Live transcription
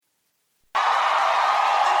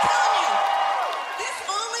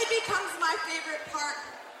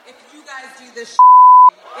guys do this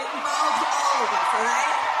with me. It involves all of us, all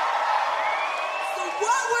right? So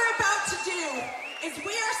what we're about to do is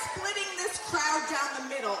we are splitting this crowd down the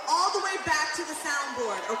middle, all the way back to the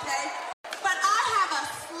soundboard, okay? But I have a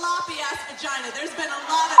sloppy-ass vagina. There's been a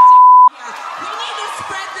lot of here. We need to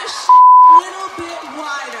spread this a little bit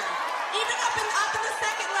wider. Even up in the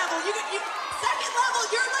second level. Second level,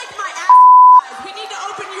 you're like my ass size. We need to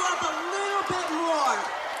open you up a little bit more.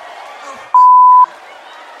 Oh, yeah.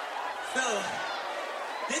 So,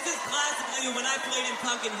 this is classically when I played in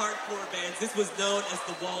punk and hardcore bands, this was known as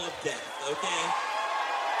the Wall of Death, okay?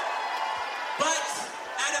 But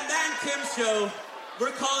at a Man Kim show,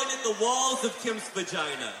 we're calling it the Walls of Kim's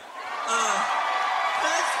Vagina.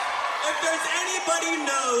 If there's anybody who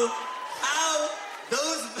knows how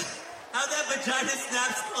that vagina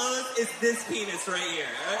snaps closed, it's this penis right here.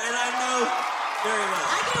 And I know very well.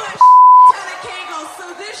 I do a ton of kegels,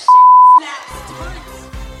 so this snaps tons.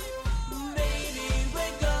 Maybe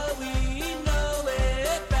we're going nowhere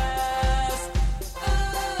fast.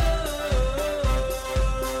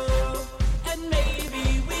 Oh, and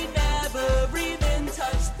maybe we never even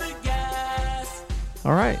touch the gas.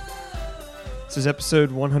 All right. This is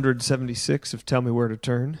episode 176 of Tell Me Where to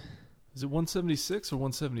Turn. Is it 176 or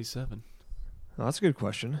 177? Oh, that's a good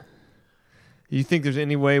question. You think there's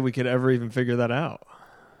any way we could ever even figure that out?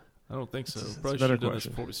 I don't think so. It's Probably a should better have done this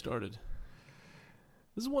question. before we started.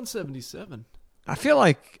 This is 177. I feel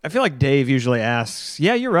like Dave usually asks,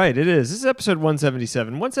 yeah, you're right, it is. This is episode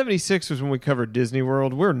 177. 176 was when we covered Disney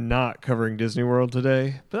World. We're not covering Disney World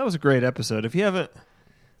today, but that was a great episode. If you haven't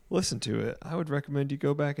listened to it, I would recommend you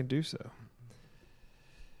go back and do so. In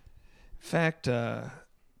fact, well,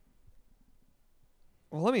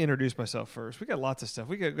 let me introduce myself first. We got lots of stuff.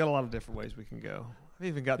 We got a lot of different ways we can go. I've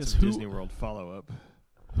even got some Disney World follow-up.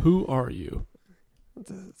 Who are you?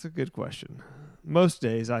 That's a good question. Most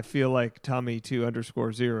days, I feel like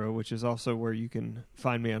Tommy2_0, which is also where you can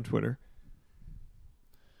find me on Twitter.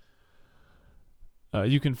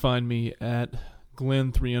 You can find me at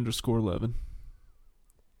Glenn3_11.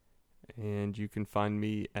 And you can find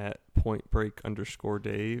me at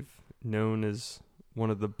PointBreak_Dave, known as one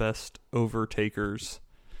of the best overtakers,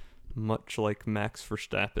 much like Max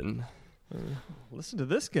Verstappen. Listen to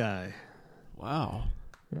this guy. Wow.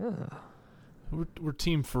 Yeah. We're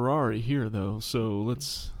Team Ferrari here, though, so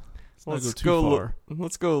let's not Let's go too far.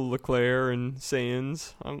 Let's go Leclerc and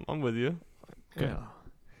Sainz. I'm with you. Okay. Yeah.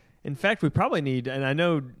 In fact, we probably need, and I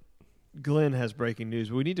know Glenn has breaking news,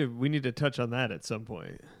 but we need to touch on that at some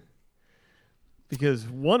point. Because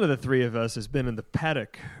one of the three of us has been in the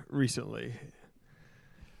paddock recently.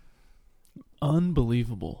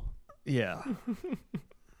 Unbelievable. Yeah.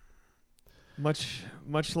 much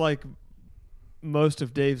like most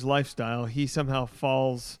of Dave's lifestyle, he somehow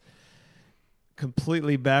falls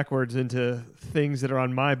completely backwards into things that are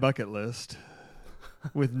on my bucket list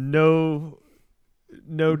with no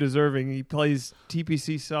deserving. He plays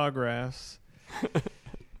TPC Sawgrass.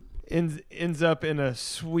 Ends up in a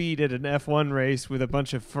suite at an F1 race with a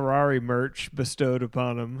bunch of Ferrari merch bestowed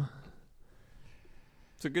upon him.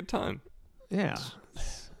 It's a good time. Yeah.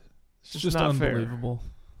 It's just just not fair. unbelievable.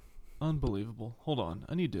 Unbelievable. Hold on.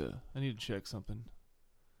 I need to check something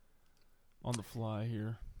on the fly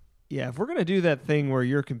here. Yeah, if we're going to do that thing where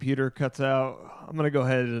your computer cuts out, I'm going to go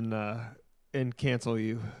ahead and cancel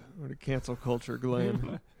you. I'm going to cancel culture,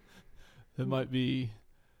 Glenn. It might be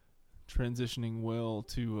transitioning well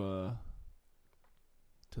to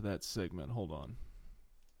that segment. Hold on.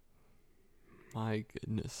 My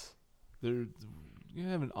goodness. You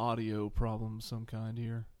have an audio problem of some kind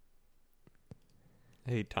here.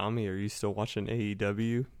 Hey, Tommy, are you still watching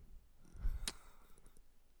AEW?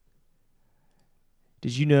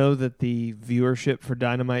 Did you know that the viewership for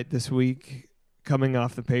Dynamite this week, coming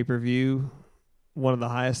off the pay-per-view, one of the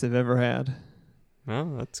highest they've ever had?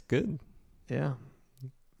 Well, that's good. Yeah.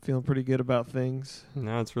 Feeling pretty good about things.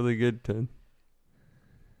 No, it's really good to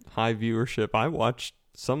high viewership. I watched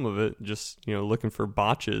some of it just, looking for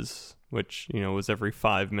botches, which, was every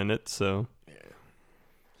 5 minutes, so.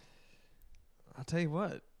 I'll tell you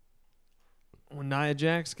what. When Nia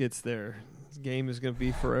Jax gets there, this game is going to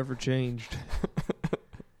be forever changed.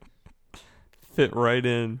 Fit right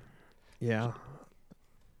in. Yeah.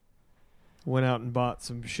 Went out and bought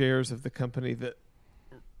some shares of the company that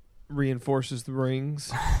reinforces the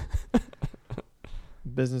rings.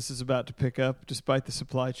 Business is about to pick up despite the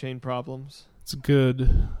supply chain problems. It's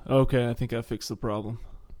good. Okay, I think I fixed the problem.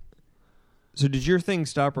 So did your thing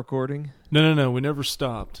stop recording? No. We never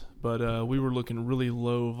stopped, but we were looking really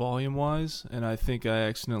low volume-wise, and I think I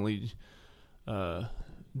accidentally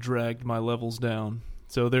dragged my levels down.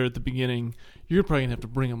 So there at the beginning, you're probably going to have to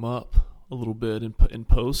bring them up a little bit in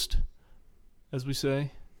post, as we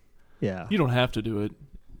say. Yeah. You don't have to do it.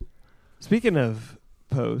 Speaking of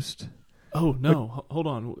post. Oh, no. Hold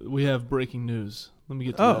on. We have breaking news. Let me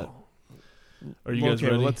get to that. Are you guys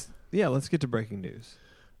ready? Let's get to breaking news.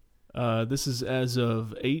 This is as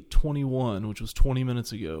of 8:21, which was 20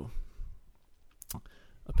 minutes ago.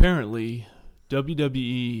 Apparently,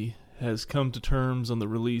 WWE has come to terms on the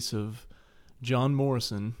release of John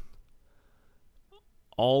Morrison,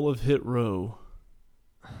 all of Hit Row,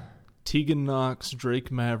 Tegan Knox,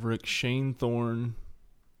 Drake Maverick, Shane Thorne,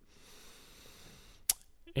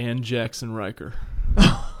 and Jackson Riker.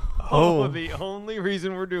 The only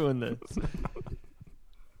reason we're doing this.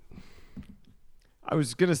 I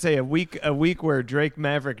was gonna say a week where Drake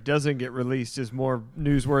Maverick doesn't get released is more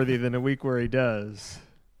newsworthy than a week where he does.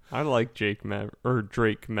 I like Drake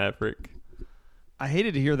Maverick. I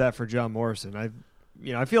hated to hear that for John Morrison.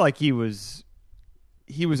 I feel like he was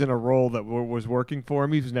in a role that was working for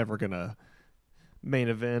him. He was never gonna main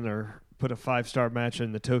event or put a 5-star match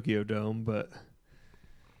in the Tokyo Dome, but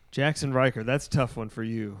Jackson Riker, that's a tough one for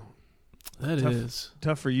you. That is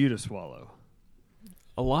tough for you to swallow.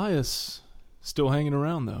 Elias still hanging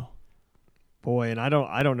around though. Boy, and I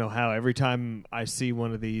don't know how. Every time I see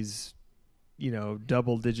one of these,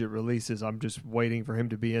 double-digit releases, I'm just waiting for him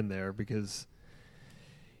to be in there because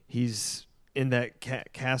he's in that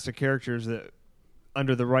cast of characters that,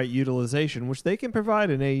 under the right utilization, which they can provide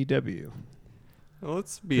in AEW. Well,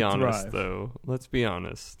 let's be honest, though. Let's be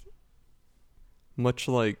honest. Much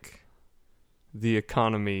like the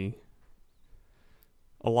economy,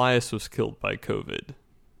 Elias was killed by COVID.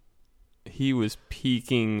 He was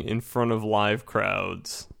peaking in front of live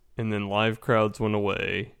crowds, and then live crowds went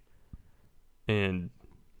away, and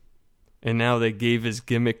now they gave his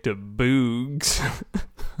gimmick to Boogs.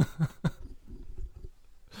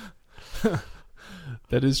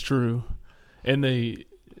 That is true, and they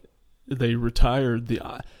retired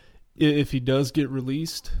the. If he does get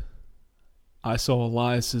released, I saw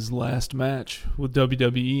Elias's last match with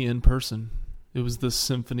WWE in person. It was the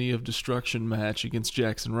Symphony of Destruction match against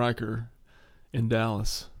Jackson Riker in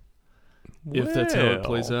Dallas. If that's how it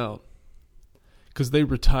plays out. Because they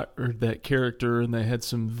retired that character and they had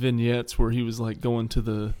some vignettes where he was like going to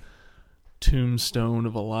the tombstone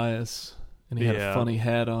of Elias and he had a funny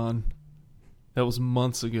hat on. That was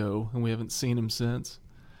months ago and we haven't seen him since.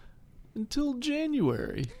 Until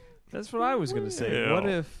January. That's what I was going to say. What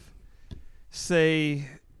if, say,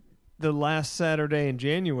 the last Saturday in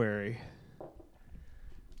January,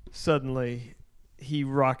 suddenly he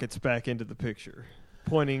rockets back into the picture,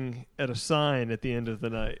 pointing at a sign at the end of the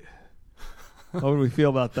night? How would we feel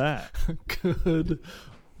about that? Good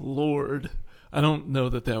Lord. I don't know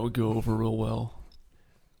that would go over real well.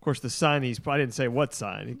 Of course, the sign I didn't say what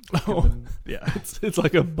sign. Yeah. It's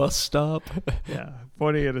like a bus stop. Yeah.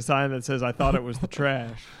 Pointing at a sign that says, I thought it was the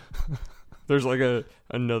trash. There's like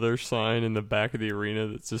another sign in the back of the arena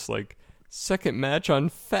that's just like, second match on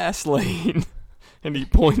Fastlane. And he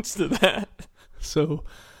points to that. So,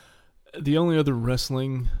 the only other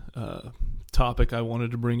wrestling topic I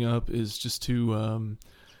wanted to bring up is just to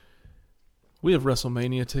we have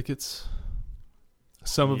WrestleMania tickets.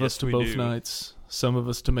 Some of us to both nights, some of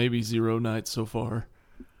us to maybe 0 nights so far.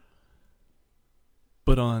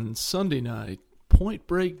 But on Sunday night, Point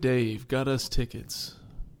Break Dave got us tickets.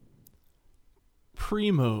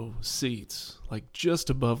 Primo seats, like just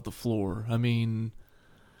above the floor. I mean,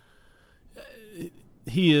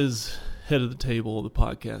 he is head of the table of the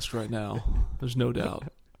podcast right now. There's no doubt.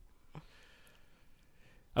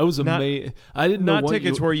 I was amazed. I didn't know not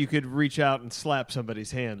tickets where you could reach out and slap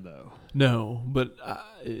somebody's hand, though. No, but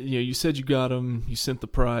you said you got them. You sent the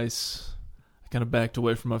price. I kind of backed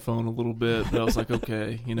away from my phone a little bit, but I was like,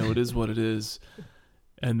 okay, it is what it is.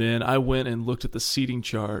 And then I went and looked at the seating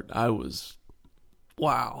chart. I was,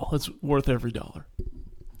 wow, it's worth every dollar.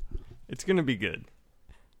 It's gonna be good.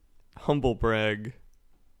 Humble brag.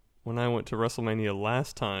 When I went to WrestleMania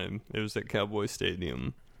last time, it was at Cowboy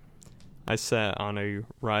Stadium. I sat on a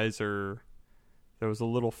riser that was a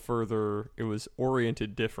little further. It was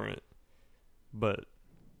oriented different, but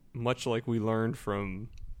much like we learned from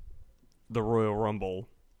the Royal Rumble,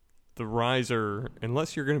 the riser,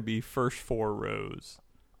 unless you're going to be first 4 rows,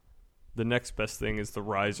 the next best thing is the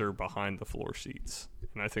riser behind the floor seats.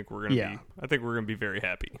 And I think we're going to be very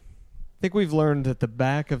happy. I think we've learned that the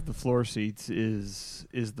back of the floor seats is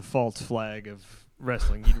the false flag of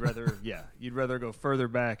wrestling. You'd rather go further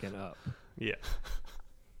back and up. Yeah.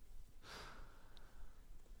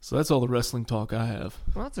 So that's all the wrestling talk I have.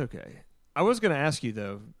 Well, that's okay. I was going to ask you,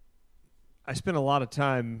 though, I spent a lot of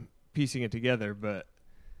time piecing it together, but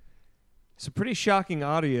some pretty shocking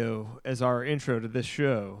audio as our intro to this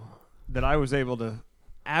show that I was able to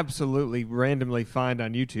absolutely randomly find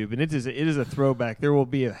on YouTube, and it is a throwback. There will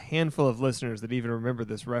be a handful of listeners that even remember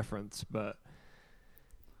this reference, but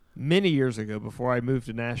many years ago, before I moved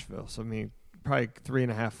to Nashville, so I mean probably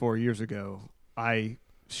 3.5, 4 years ago, I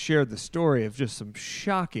shared the story of just some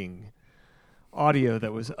shocking audio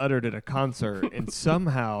that was uttered at a concert and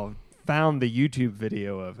somehow found the YouTube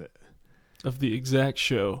video of it. Of the exact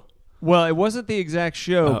show. Well, it wasn't the exact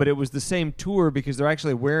show, but it was the same tour because they're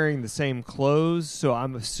actually wearing the same clothes, so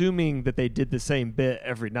I'm assuming that they did the same bit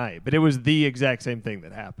every night. But it was the exact same thing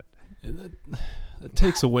that happened. It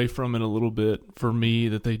takes away from it a little bit for me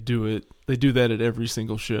that they do it. They do that at every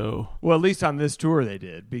single show. Well, at least on this tour they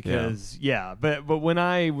did because But when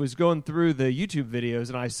I was going through the YouTube videos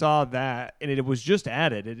and I saw that, and it was just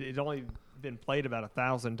added, it only been played about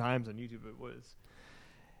 1,000 times on YouTube. It was,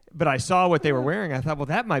 but I saw what they were wearing. I thought, well,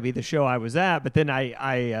 that might be the show I was at. But then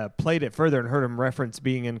I played it further and heard them reference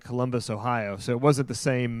being in Columbus, Ohio. So it wasn't the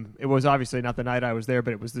same. It was obviously not the night I was there,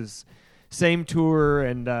 but it was this same tour,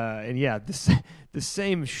 and the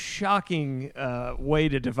same shocking way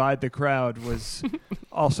to divide the crowd was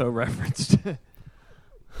also referenced. I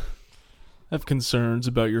have concerns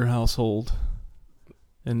about your household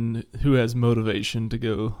and who has motivation to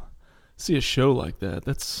go see a show like that.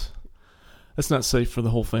 That's not safe for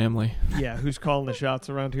the whole family. Yeah, who's calling the shots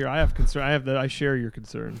around here? I have concern. I share your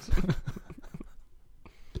concerns.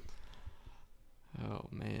 Oh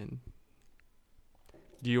man.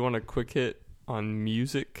 Do you want a quick hit on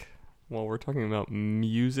music while we're talking about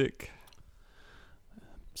music?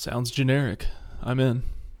 Sounds generic. I'm in.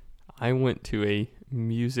 I went to a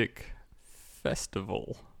music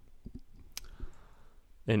festival.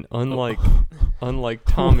 And unlike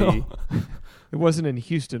Tommy, It wasn't in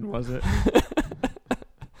Houston, was it?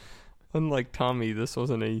 unlike Tommy, this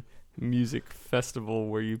wasn't a music festival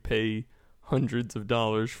where you pay hundreds of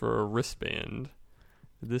dollars for a wristband.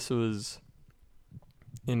 This was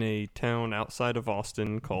in a town outside of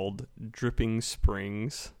Austin called Dripping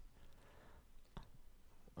Springs.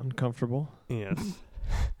 Uncomfortable. Yes.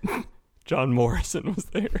 John Morrison was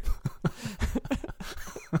there.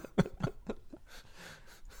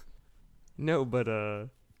 No, but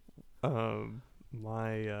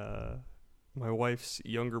my wife's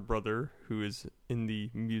younger brother, who is in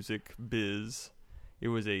the music biz, it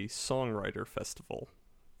was a songwriter festival,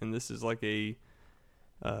 and this is like a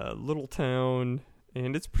little town,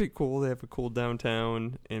 and it's pretty cool. They have a cool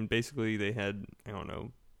downtown, and basically they had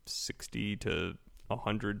 60 to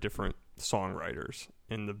 100 different songwriters,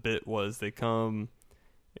 and the bit was they're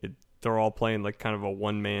all playing like kind of a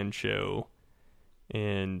one-man show.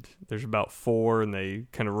 And there's about 4, and they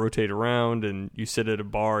kind of rotate around, and you sit at a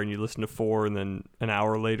bar and you listen to 4, and then an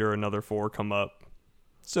hour later another 4 come up.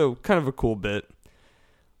 So kind of a cool bit.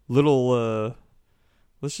 Little,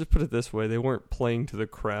 let's just put it this way: they weren't playing to the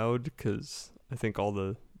crowd because I think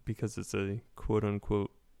because it's a quote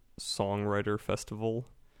unquote songwriter festival,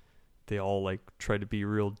 they all like try to be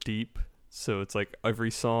real deep. So it's like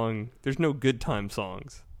every song, there's no good time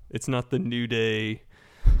songs. It's not the New Day,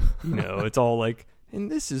 it's all like, and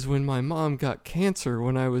this is when my mom got cancer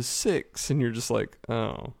when I was 6. And you're just like,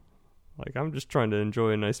 oh, like I'm just trying to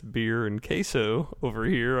enjoy a nice beer and queso over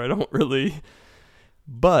here. I don't really,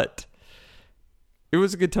 but it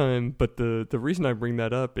was a good time. But the reason I bring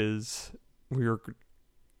that up is we were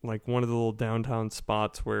like one of the little downtown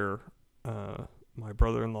spots where my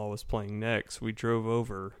brother-in-law was playing next. We drove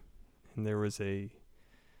over, and there was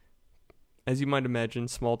as you might imagine,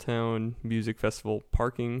 small town music festival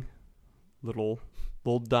parking, little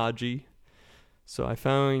dodgy. So I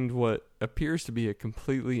found what appears to be a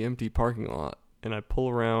completely empty parking lot, and I pull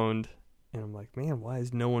around, and I'm like, man, why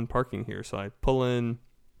is no one parking here? So I pull in,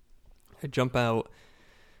 I jump out.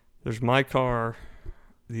 There's my car.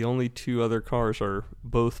 The only 2 other cars are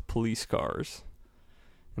both police cars.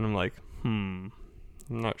 And I'm like, I'm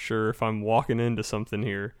not sure if I'm walking into something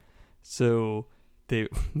here. So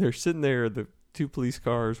they're sitting there, the 2 police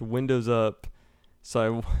cars, windows up.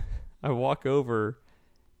 So I walk over,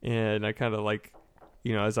 and I kind of like,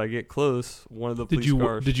 as I get close, one of the police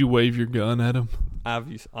cars. Did you wave your gun at him?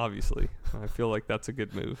 Obviously. I feel like that's a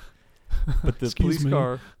good move. But the police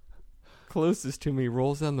car closest to me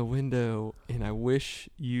rolls down the window, and I wish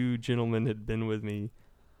you gentlemen had been with me,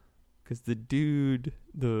 because the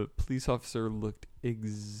police officer looked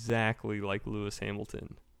exactly like Lewis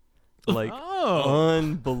Hamilton. Like,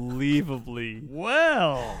 unbelievably.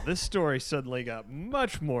 Well, this story suddenly got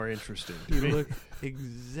much more interesting to He me. looked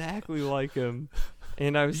exactly like him.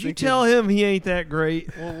 And I was Did you thinking, tell him he ain't that great?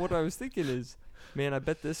 well, what I was thinking is, man, I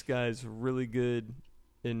bet this guy's really good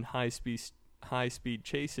in high speed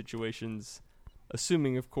chase situations,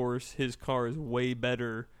 assuming, of course, his car is way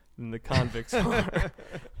better than the convict's car.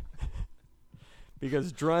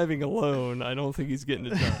 Because driving alone, I don't think he's getting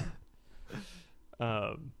it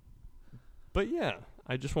done. But yeah,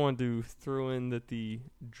 I just wanted to throw in that the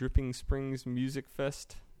Dripping Springs Music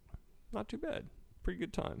Fest, not too bad. Pretty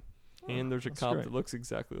good time. And there's a cop great. that looks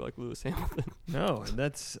exactly like Lewis Hamilton. No,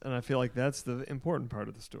 and I feel like that's the important part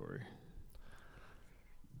of the story.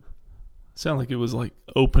 Sound like it was like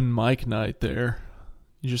open mic night there.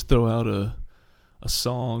 You just throw out a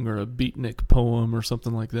song or a beatnik poem or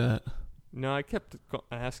something like that. No, I kept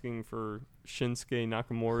asking for Shinsuke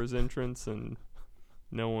Nakamura's entrance, and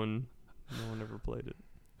no one ever played it.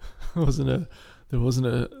 There wasn't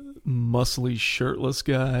a muscly shirtless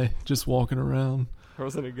guy just walking around. There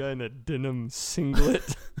wasn't a guy in a denim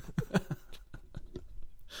singlet.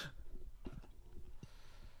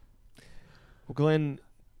 Well, Glenn,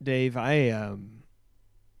 Dave, I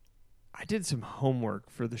did some homework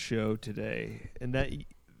for the show today, and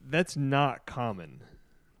that's not common.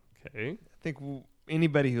 Okay. I think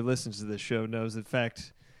anybody who listens to this show knows, in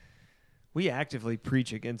fact, we actively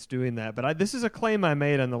preach against doing that. But this is a claim I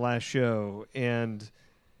made on the last show, and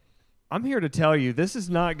I'm here to tell you this is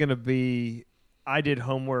not going to be, I did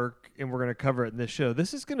homework and we're going to cover it in this show.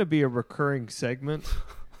 This is going to be a recurring segment.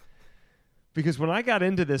 Because when I got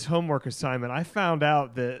into this homework assignment, I found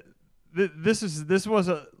out that this was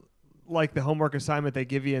like the homework assignment they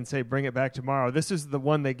give you and say, bring it back tomorrow. This is the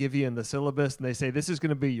one they give you in the syllabus, and they say, this is going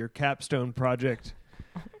to be your capstone project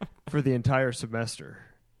for the entire semester.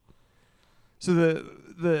 So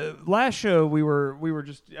the last show, we were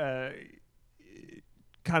just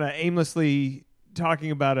kind of aimlessly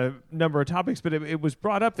talking about a number of topics, but it was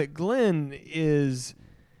brought up that Glenn is,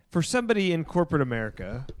 for somebody in corporate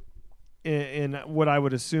America, in what I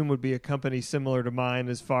would assume would be a company similar to mine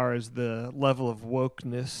as far as the level of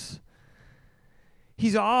wokeness,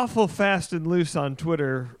 he's awful fast and loose on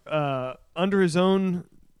Twitter under his own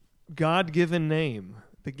God-given name,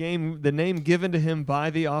 the name given to him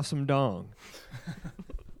by the Awesome Dong.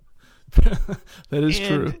 That is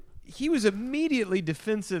true. He was immediately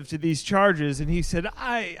defensive to these charges, and he said,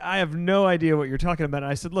 I have no idea what you're talking about.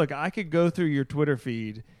 And I said, look, I could go through your Twitter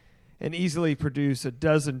feed and easily produce a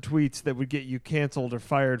dozen tweets that would get you canceled or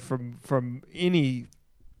fired from any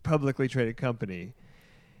publicly traded company.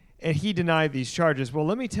 And he denied these charges. Well,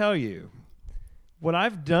 let me tell you, what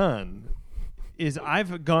I've done is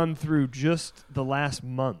I've gone through just the last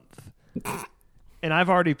month, and I've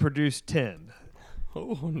already produced 10.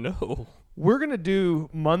 Oh, no. We're going to do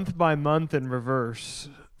month by month in reverse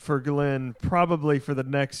for Glenn probably for the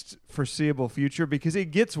next foreseeable future, because it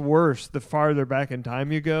gets worse the farther back in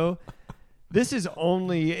time you go. This is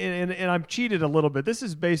only, and I'm cheated a little bit, this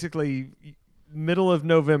is basically middle of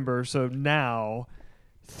November, so now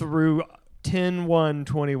through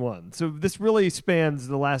 10/1/21. So this really spans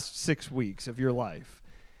the last 6 weeks of your life.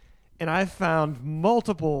 And I've found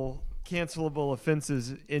multiple cancelable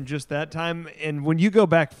offenses in just that time, and when you go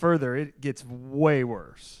back further, it gets way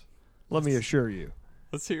worse. Let me assure you.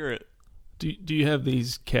 Let's hear it. Do you have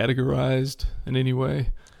these categorized in any way?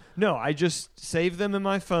 No, I just save them in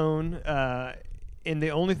my phone, and the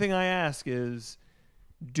only thing I ask is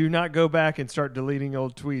do not go back and start deleting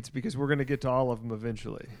old tweets, because we're going to get to all of them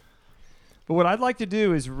eventually. But what I'd like to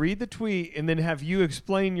do is read the tweet and then have you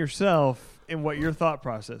explain yourself and what your thought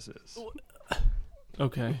process is.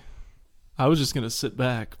 Okay. I was just going to sit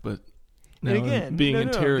back, but now And again, I'm being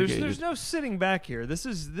interrogated. There's no sitting back here. This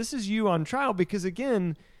is you on trial, because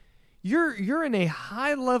again, you're in a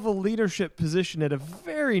high level leadership position at a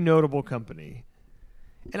very notable company.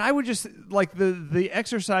 And I would just like the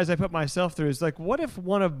exercise I put myself through is like, what if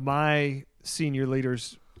one of my senior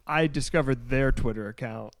leaders, I discovered their Twitter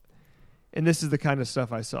account, and this is the kind of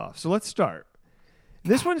stuff I saw. So let's start.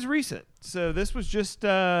 This one's recent. So this was just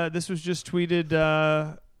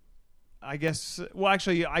tweeted. I guess. Well,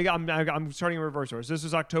 actually, I'm starting in reverse order. So this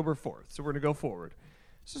is October 4th. So we're going to go forward.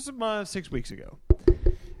 This is 6 weeks ago.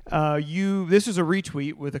 This is a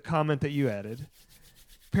retweet with a comment that you added.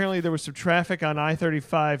 Apparently, there was some traffic on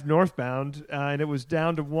I-35 northbound, and it was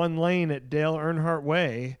down to one lane at Dale Earnhardt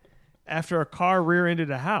Way after a car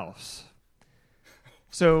rear-ended a house.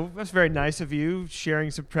 So that's very nice of you,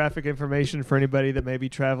 sharing some traffic information for anybody that may be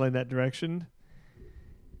traveling that direction.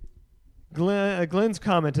 Glenn's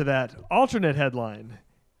comment to that, alternate headline,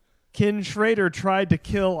 Ken Schrader tried to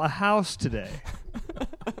kill a house today.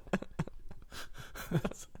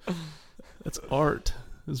 That's art,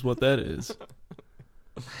 is what that is.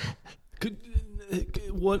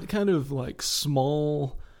 What kind of like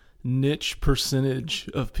small niche percentage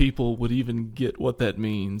of people would even get what that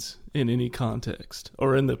means in any context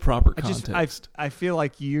or in the proper context. I feel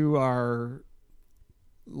like you are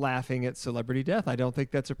laughing at celebrity death. I don't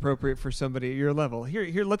think that's appropriate for somebody at your level.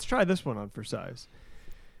 Here, let's try this one on for size.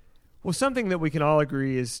 Well, something that we can all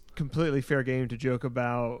agree is completely fair game to joke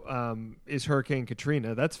about is Hurricane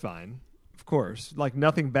Katrina. That's fine, of course. Like,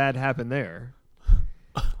 nothing bad happened there.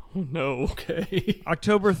 Oh, no. Okay.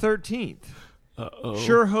 October 13th. Uh-oh.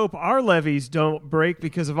 Sure hope our levees don't break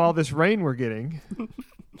because of all this rain we're getting.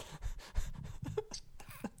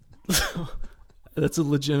 That's a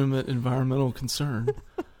legitimate environmental concern.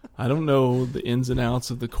 I don't know the ins and outs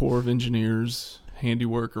of the Corps of Engineers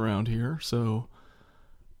handiwork around here, so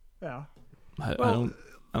Yeah. I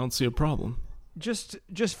don't see a problem. Just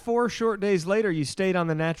 4 short days later, you stayed on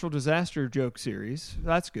the natural disaster joke series.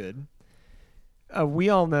 That's good. We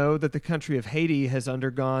all know that the country of Haiti has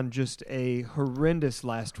undergone just a horrendous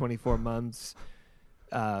last 24 months.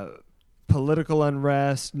 Political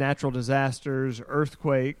unrest, natural disasters,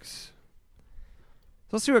 earthquakes.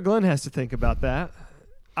 So let's see what Glenn has to think about that.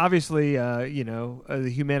 Obviously,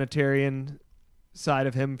 the humanitarian side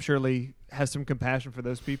of him surely has some compassion for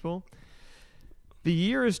those people. The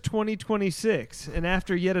year is 2026, and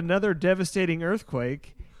after yet another devastating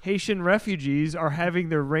earthquake, Haitian refugees are having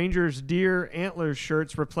their Rangers deer antlers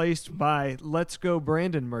shirts replaced by Let's Go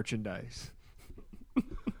Brandon merchandise.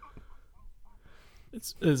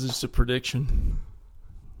 It's just a prediction.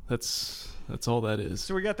 That's all that is.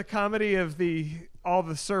 So we got the comedy of all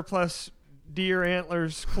the surplus deer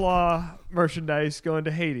antlers claw merchandise going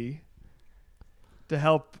to Haiti to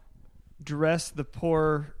help dress the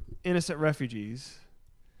poor innocent refugees.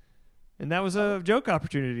 And that was a joke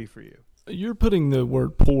opportunity for you. You're putting the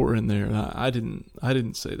word poor in there. I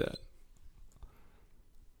didn't say that.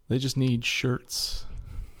 They just need shirts.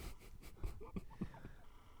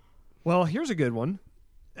 Well, here's a good one.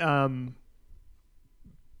 Alec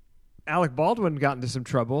Baldwin got into some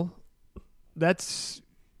trouble. That's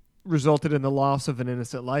resulted in the loss of an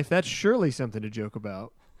innocent life. That's surely something to joke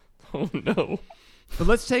about. Oh, no. But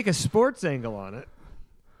let's take a sports angle on it.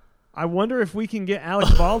 I wonder if we can get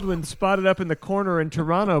Alec Baldwin spotted up in the corner in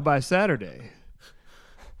Toronto by Saturday.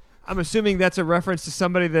 I'm assuming that's a reference to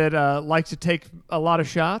somebody that likes to take a lot of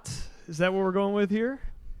shots. Is that what we're going with here?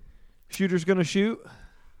 Shooter's going to shoot?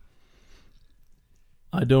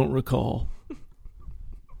 I don't recall.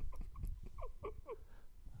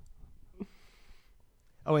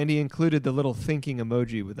 Oh, and he included the little thinking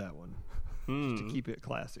emoji with that one just to keep it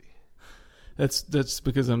classy. That's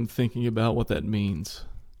because I'm thinking about what that means.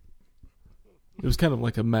 It was kind of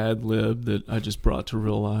like a Mad Lib that I just brought to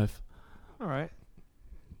real life. All right.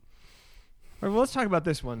 Well, let's talk about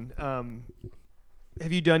this one.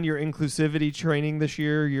 Have you done your inclusivity training this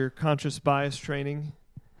year, your conscious bias training?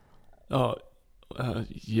 Oh,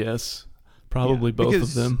 yes. Probably both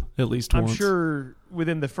of them, at least once. I'm sure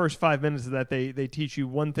within the first 5 minutes of that, they teach you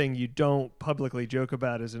one thing you don't publicly joke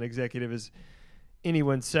about as an executive is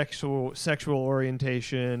anyone's sexual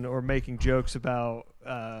orientation or making jokes about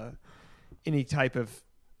any type of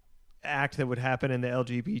act that would happen in the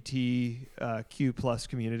LGBTQ plus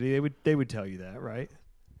community. They would tell you that, right?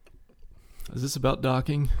 Is this about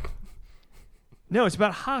docking? No, it's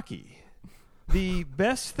about hockey. The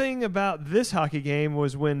best thing about this hockey game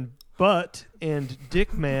was when Butt and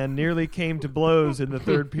Dickman nearly came to blows in the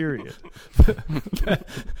third period.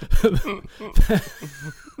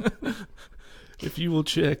 If you will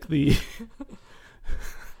check the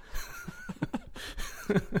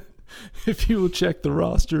if you will check the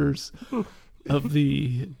rosters of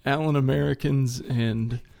the Allen Americans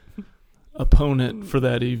and opponent for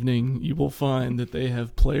that evening, you will find that they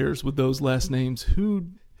have players with those last names who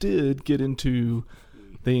did get into,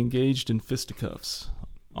 they engaged in fisticuffs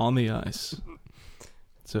on the ice.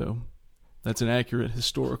 So that's an accurate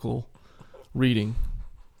historical reading.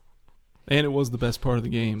 And it was the best part of the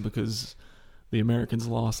game because the Americans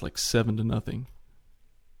lost like 7-0.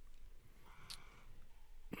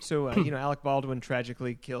 So, Alec Baldwin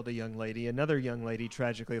tragically killed a young lady. Another young lady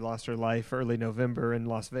tragically lost her life early November in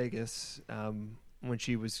Las Vegas when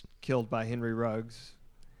she was killed by Henry Ruggs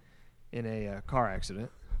in a car accident.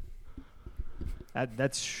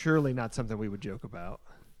 That's surely not something we would joke about.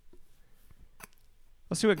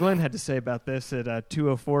 Let's see what Glenn had to say about this at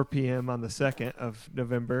 2:04 p.m. on the 2nd of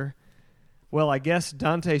November. Well, I guess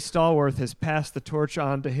Dante Stallworth has passed the torch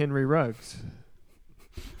on to Henry Ruggs.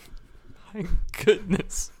 My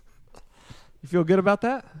goodness. You feel good about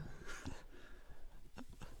that?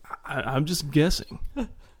 I'm just guessing.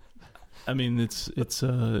 I mean, it's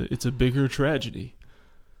a bigger tragedy.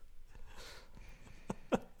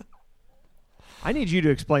 I need you to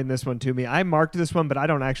explain this one to me. I marked this one, but I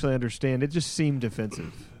don't actually understand. It just seemed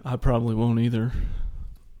offensive. I probably won't either.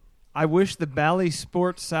 I wish the Bally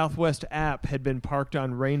Sports Southwest app had been parked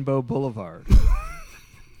on Rainbow Boulevard.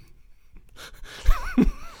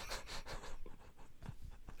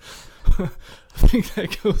 I think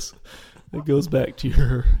that goes back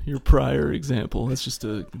to your prior example. That's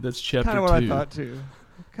chapter 2. Kind of what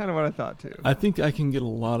I thought too. I think I can get a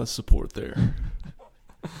lot of support there.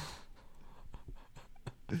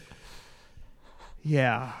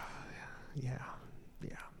 Yeah.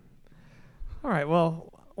 All right.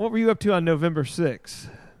 Well, what were you up to on November 6th?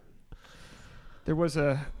 There was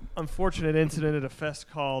a unfortunate incident at a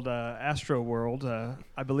fest called Astro World.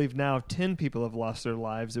 I believe now 10 people have lost their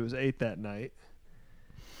lives. It was 8 that night.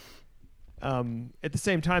 At the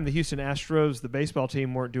same time, the Houston Astros, the baseball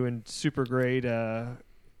team, weren't doing super great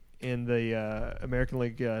in the American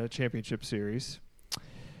League Championship Series.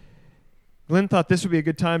 Glenn thought this would be a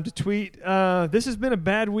good time to tweet, this has been a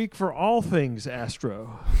bad week for all things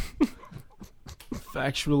Astro.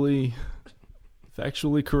 Factually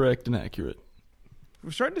correct and accurate.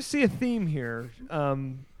 We're starting to see a theme here.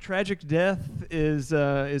 Tragic death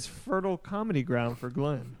is fertile comedy ground for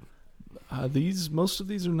Glenn. Most of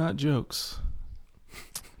these are not jokes.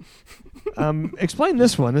 Explain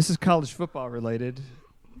this one. This is college football related.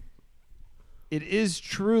 It is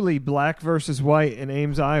truly black versus white in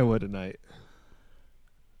Ames, Iowa tonight.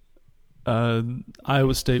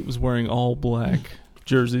 Iowa State was wearing all black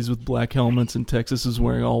jerseys with black helmets, and Texas is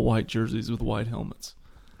wearing all white jerseys with white helmets.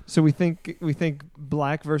 So we think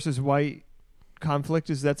black versus white conflict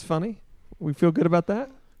that's funny? We feel good about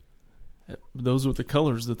that? Those were the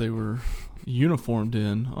colors that they were uniformed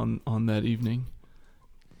in on that evening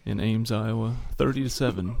in Ames, Iowa.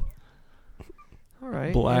 30-7. All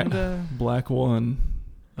right. Black won,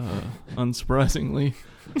 unsurprisingly.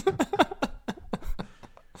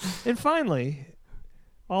 And finally,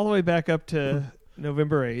 all the way back up to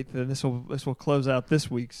November 8th, and this will close out this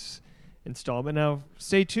week's installment. Now,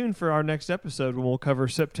 stay tuned for our next episode when we'll cover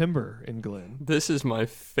September in Glenn. This is my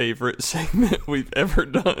favorite segment we've ever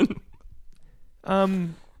done.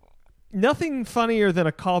 Nothing funnier than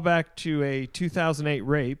a callback to a 2008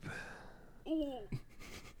 rape.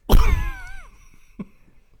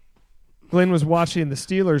 Glenn was watching the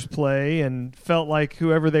Steelers play and felt like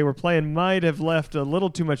whoever they were playing might have left a little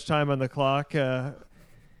too much time on the clock.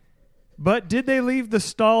 But did they leave the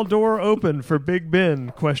stall door open for Big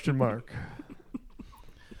Ben? ?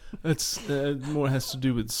 That's more has to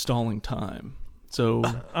do with stalling time. So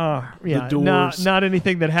yeah, the doors, not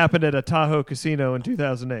anything that happened at a Tahoe casino in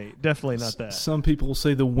 2008. Definitely not that. Some people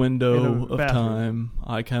say the window of time.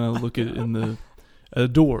 I kind of look at it in a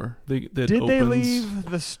door that did opens. they leave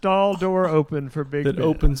the stall door open for Big Ben? That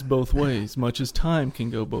opens both ways, much as time can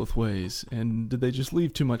go both ways. And did they just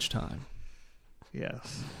leave too much time?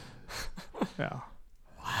 Yes. Yeah.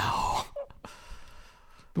 Wow.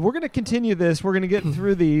 But we're going to continue this. We're going to get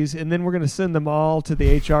through these, and then we're going to send them all to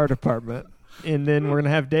the HR department. And then we're going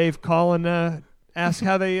to have Dave call and ask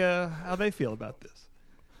how they feel about this.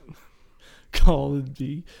 Call and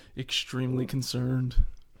be extremely concerned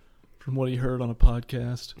from what he heard on a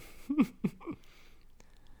podcast.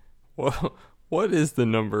 Well, what is the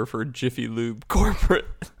number for Jiffy Lube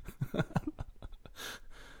Corporate?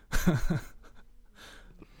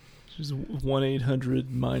 Just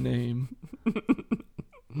 1-800-MY-NAME.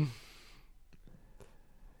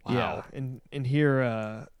 Wow. Yeah, and here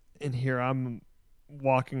I'm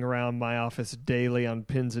walking around my office daily on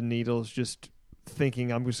pins and needles, just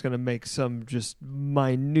thinking I'm just going to make some just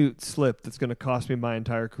minute slip that's going to cost me my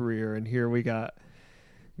entire career. And here we got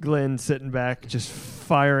Glenn sitting back, just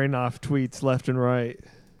firing off tweets left and right.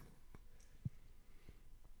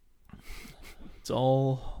 It's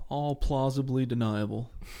all plausibly deniable.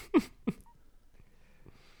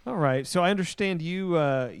 All right, so I understand you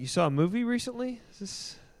saw a movie recently.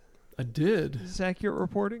 I did. Is this accurate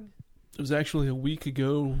reporting? It was actually a week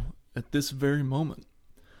ago at this very moment.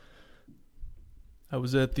 I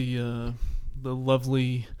was at the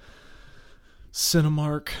lovely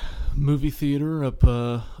Cinemark movie theater up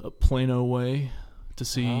Plano Way to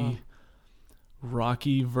see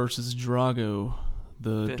Rocky versus Drago,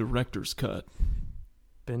 the director's cut.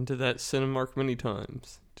 Been to that Cinemark many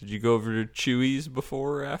times. Did you go over to Chewy's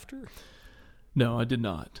before or after? No, I did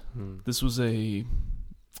not. This was a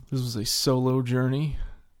solo journey.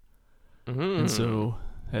 And so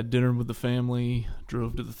had dinner with the family,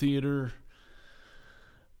 drove to the theater,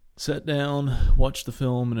 sat down, watched the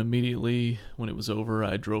film, and immediately when it was over,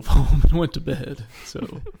 I drove home and went to bed.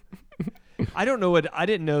 So I don't know I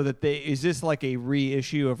didn't know that is this like a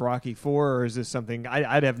reissue of Rocky 4, or is this something,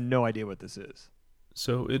 I'd have no idea what this is.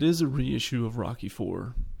 So it is a reissue of Rocky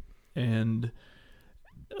 4. And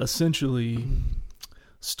essentially,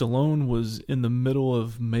 Stallone was in the middle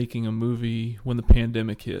of making a movie when the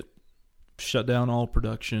pandemic hit. Shut down all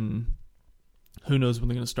production. Who knows when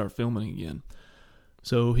they're going to start filming again.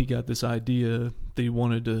 So he got this idea that he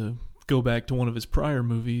wanted to go back to one of his prior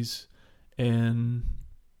movies and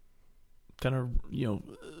kind of,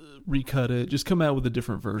 recut it, just come out with a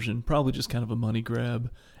different version, probably just kind of a money grab.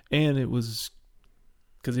 And it was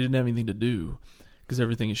because he didn't have anything to do because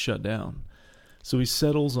everything is shut down. So he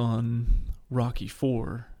settles on Rocky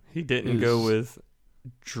 4. He didn't go with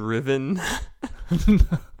Driven.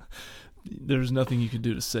 There's nothing you can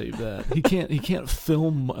do to save that. He can't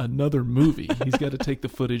film another movie. He's got to take the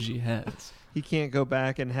footage he has. He can't go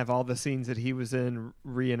back and have all the scenes that he was in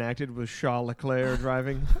reenacted with Charles Leclerc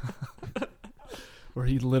driving. Where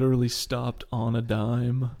he literally stopped on a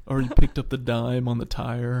dime, or he picked up the dime on the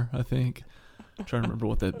tire, I think. I'm trying to remember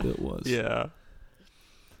what that bit was. Yeah.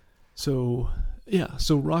 So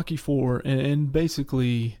Rocky 4, and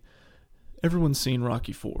basically everyone's seen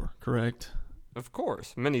Rocky 4, correct? Of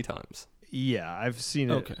course, many times. Yeah, I've seen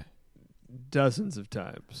it dozens of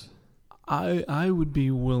times. I would be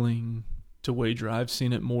willing to wager I've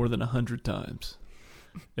seen it more than 100 times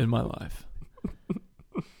in my life.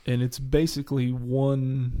 And it's basically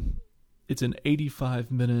it's an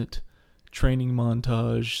 85-minute training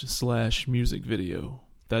montage / music video.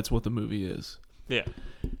 That's what the movie is. Yeah.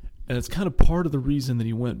 And it's kind of part of the reason that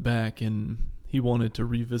he went back and he wanted to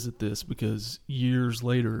revisit this, because years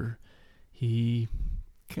later he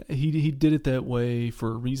did it that way for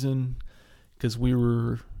a reason, because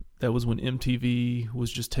that was when MTV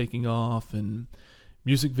was just taking off and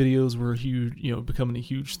music videos were becoming a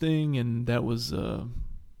huge thing, and that was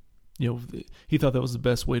he thought that was the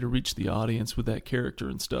best way to reach the audience with that character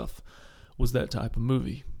and stuff, was that type of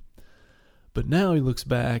movie. But now he looks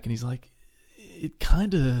back and he's like, it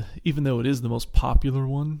kind of, even though it is the most popular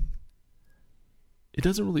one, it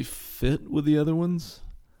doesn't really fit with the other ones,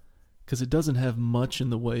 because it doesn't have much in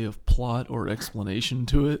the way of plot or explanation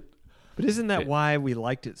to it. But isn't that why we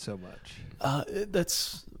liked it so much?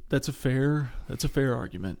 That's a fair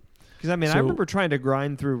argument. Because I remember trying to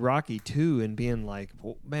grind through Rocky 2 and being like,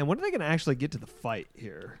 well, man, when are they going to actually get to the fight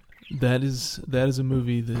here? That is a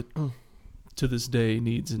movie that to this day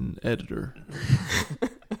needs an editor.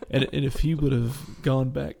 and if he would have gone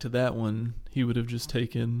back to that one, he would have just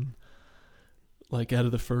taken like out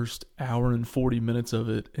of the first hour and 40 minutes of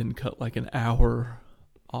it and cut like an hour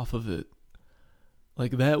off of it.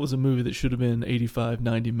 Like, that was a movie that should have been 85,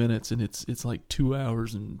 90 minutes, and it's like 2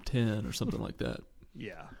 hours and 10 or something like that.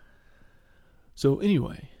 Yeah. So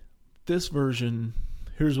anyway, this version,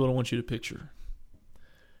 here's what I want you to picture.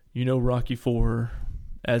 You know Rocky 4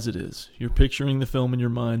 as it is. You're picturing the film in your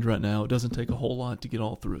mind right now. It doesn't take a whole lot to get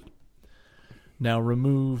all through it. Now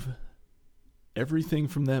remove everything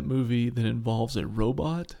from that movie that involves a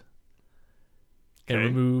robot, and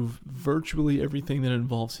remove virtually everything that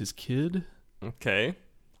involves his kid. Okay.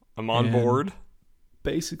 I'm on board.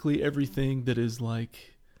 Basically everything that is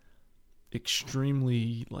like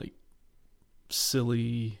extremely like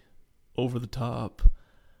silly, over the top,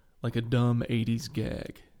 like a dumb 80s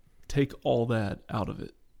gag. Take all that out of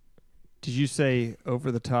it. Did you say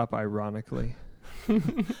over the top ironically? I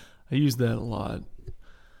use that a lot.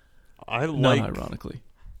 Not ironically.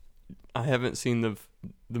 I haven't seen the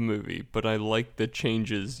movie, but I like the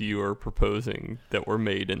changes you are proposing that were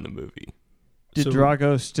made in the movie. Did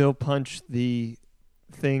Drago still punch the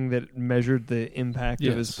thing that measured the impact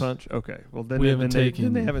of his punch? Okay. Well, then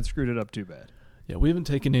they haven't screwed it up too bad. Yeah, we haven't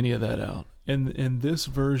taken any of that out. And this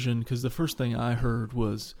version, because the first thing I heard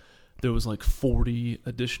was there was like 40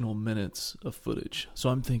 additional minutes of footage. So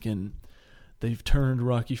I'm thinking they've turned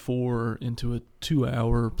Rocky 4 into a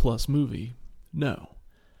 2-hour plus movie. No.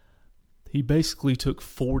 He basically took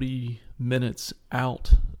 40 minutes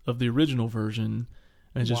out of the original version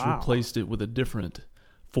and just replaced it with a different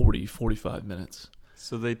 40, 45 minutes.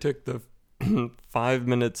 So they took the 5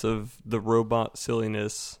 minutes of the robot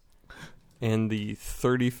silliness and the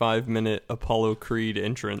 35-minute Apollo Creed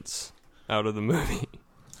entrance out of the movie.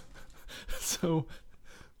 So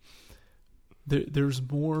there's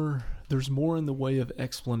more in the way of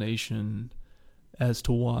explanation as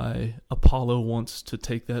to why Apollo wants to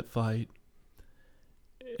take that fight.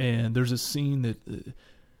 And there's a scene that,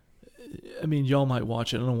 y'all might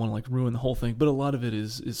watch it. I don't want to like ruin the whole thing, but a lot of it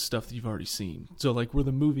is stuff that you've already seen. So like where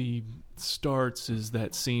the movie starts is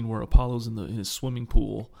that scene where Apollo's in his swimming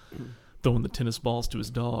pool throwing the tennis balls to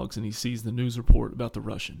his dogs, and he sees the news report about the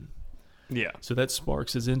Russian. Yeah. So that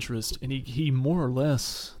sparks his interest, and he more or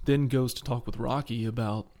less then goes to talk with Rocky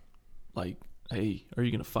about, like, hey, are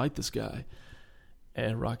you going to fight this guy?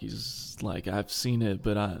 And Rocky's like, I've seen it,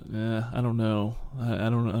 but I don't know. I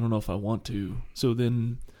don't know if I want to. So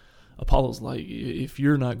then Apollo's like, if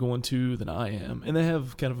you're not going to, then I am. And they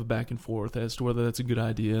have kind of a back and forth as to whether that's a good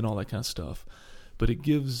idea and all that kind of stuff. But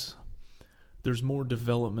there's more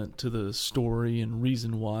development to the story and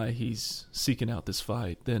reason why he's seeking out this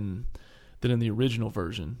fight than in the original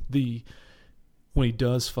version. When he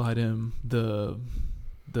does fight him, the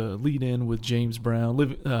lead in with James Brown,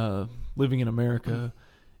 Living in America,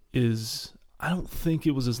 is, I don't think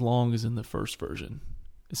it was as long as in the first version.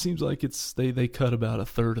 It seems like they cut about a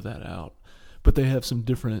third of that out, but they have some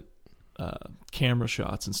different camera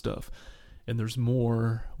shots and stuff. And there's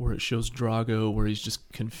more where it shows Drago where he's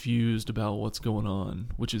just confused about what's going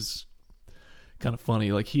on, which is kind of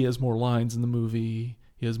funny. Like, he has more lines in the movie,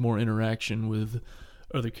 he has more interaction with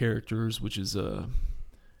other characters, which was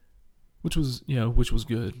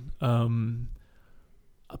good.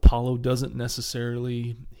 Apollo doesn't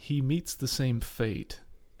necessarily, he meets the same fate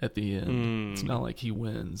at the end. It's not like he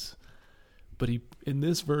wins, but in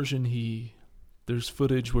this version there's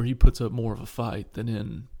footage where he puts up more of a fight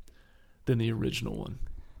than the original one,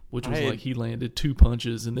 which was like he landed 2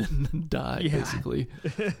 punches and then died, basically.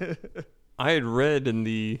 I had read in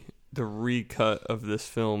the recut of this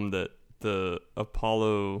film that the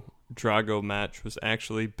Apollo Drago match was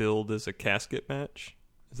actually billed as a casket match.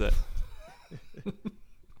 Is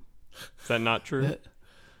that not true?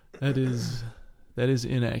 That is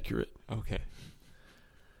inaccurate. Okay.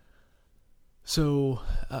 So,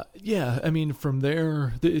 I mean, from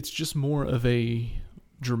there, it's just more of a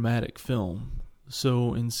dramatic film.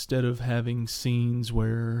 So instead of having scenes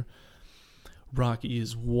where Rocky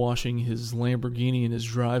is washing his Lamborghini in his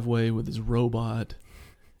driveway with his robot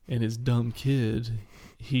and his dumb kid,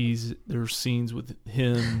 there's scenes with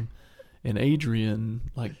him and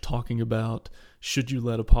Adrian, like, talking about, should you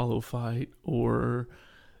let Apollo fight, or,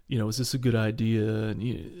 is this a good idea,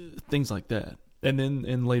 and things like that.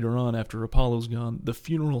 And later on, after Apollo's gone, the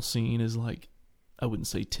funeral scene is, like, I wouldn't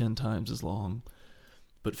say 10 times as long,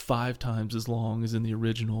 but 5 times as long as in the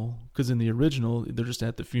original. Because in the original, they're just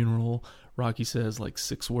at the funeral. Rocky says, like,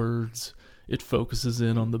 6 words. It focuses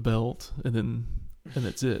in on the belt, and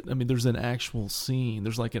that's it. I mean, there's an actual scene.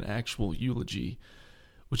 There's, like, an actual eulogy,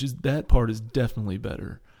 that part is definitely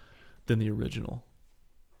better than the original.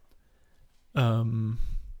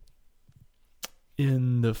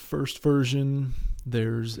 In the first version,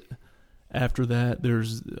 after that,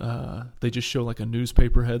 they just show, like, a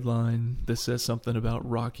newspaper headline that says something about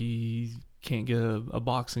Rocky can't get a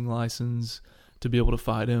boxing license to be able to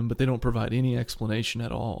fight him, but they don't provide any explanation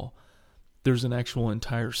at all. There's an actual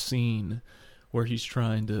entire scene where he's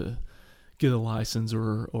trying to get a license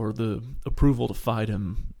or the approval to fight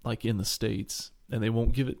him, like, in the States, and they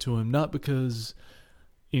won't give it to him, not because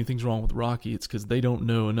anything's wrong with Rocky, it's because they don't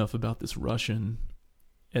know enough about this Russian,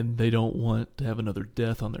 and they don't want to have another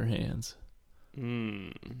death on their hands.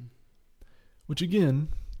 Which, again,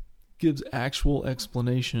 gives actual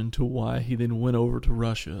explanation to why he then went over to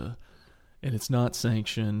Russia, and it's not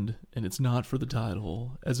sanctioned, and it's not for the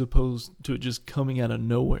title, as opposed to it just coming out of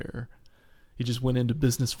nowhere. He just went into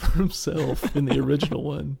business for himself in the original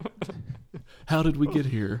one. How did we get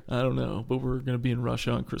here? I don't know, but we're going to be in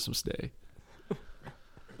Russia on Christmas Day.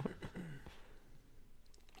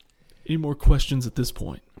 Any more questions at this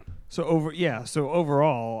point? So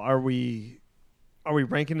overall, are we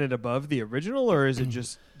ranking it above the original, or is it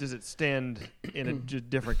just, does it stand in a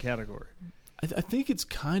different category? I think it's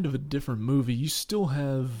kind of a different movie. You still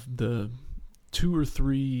have the 2 or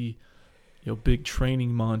 3, big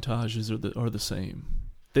training montages are the same.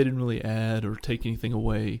 They didn't really add or take anything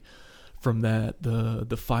away from that.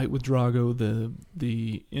 The fight with Drago,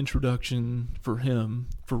 the introduction for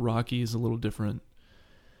Rocky is a little different.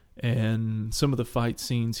 And some of the fight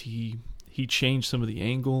scenes, he changed some of the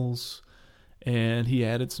angles, and he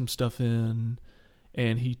added some stuff in,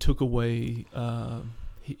 and he took away.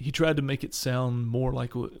 He tried to make it sound more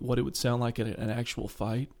like what it would sound like at an actual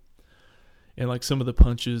fight, and like some of the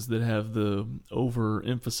punches that have the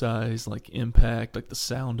overemphasized like impact, like the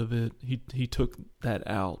sound of it, he took that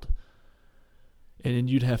out. And then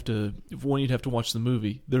you'd have to watch the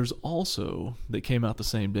movie. There's also, that came out the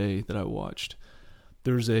same day that I watched,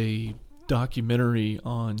 there's a documentary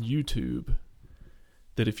on YouTube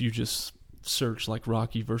that if you just search like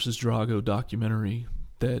Rocky versus Drago documentary,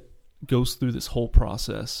 that goes through this whole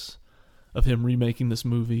process of him remaking this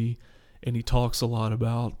movie, and he talks a lot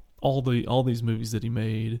about all these movies that he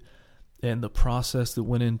made and the process that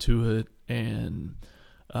went into it, and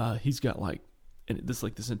he's got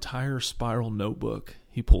this entire spiral notebook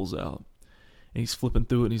he pulls out, and he's flipping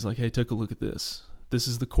through it, and he's like, hey, take a look at this. This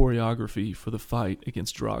is the choreography for the fight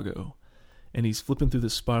against Drago. And he's flipping through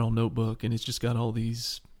this spiral notebook, and it's just got all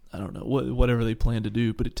these, I don't know, whatever they plan to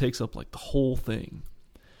do, but it takes up like the whole thing.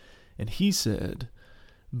 And he said,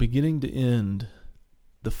 beginning to end,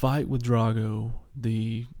 the fight with Drago,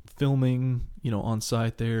 the filming, on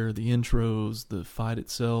site there, the intros, the fight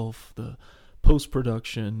itself, the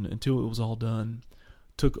post-production, until it was all done,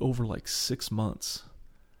 took over like 6 months.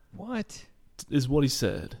 What? Is what he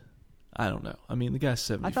said. I don't know. I mean, the guy's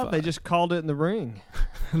 75. I thought they just called it in the ring.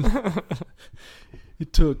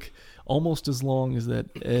 It took almost as long as that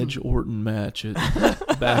Edge Orton match at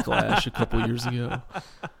Backlash a couple years ago.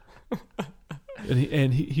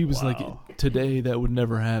 And he was like, today that would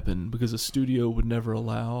never happen because a studio would never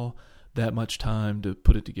allow that much time to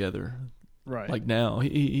put it together. Right. Like now,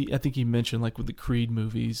 I think he mentioned like with the Creed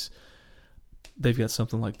movies, they've got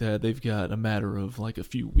something like that. They've got a matter of like a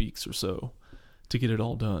few weeks or so to get it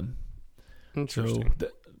all done. Interesting. So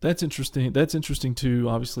that's interesting. That's interesting too.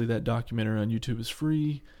 Obviously, that documentary on YouTube is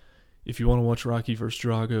free. If you want to watch Rocky vs.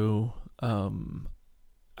 Drago,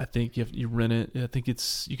 I think you rent it. I think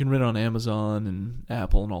you can rent it on Amazon and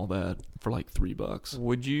Apple and all that for like $3.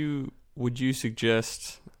 Would you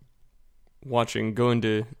suggest going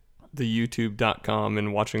to the YouTube.com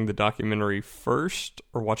and watching the documentary first,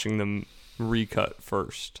 or watching them recut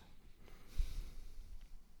first?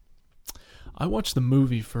 I watched the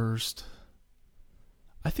movie first.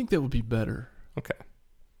 I think that would be better. Okay.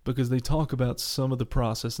 Because they talk about some of the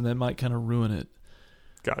process, and that might kind of ruin it.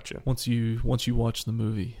 Gotcha. Once you watch the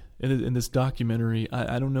movie. In this documentary,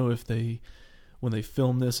 I don't know if when they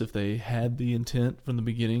filmed this, if they had the intent from the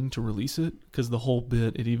beginning to release it, because the whole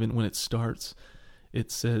bit, even when it starts,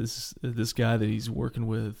 it says this guy that he's working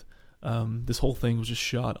with, this whole thing was just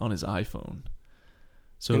shot on his iPhone.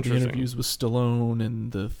 So the interviews with Stallone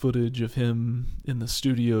and the footage of him in the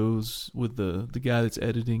studios with the guy that's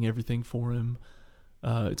editing everything for him,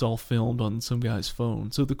 it's all filmed on some guy's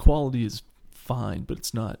phone. So the quality is fine, but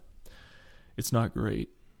it's not great.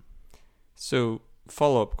 So,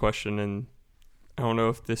 follow-up question, and I don't know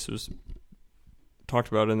if this was talked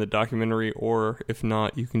about in the documentary, or if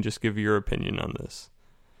not, you can just give your opinion on this.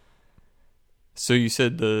 So you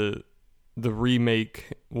said the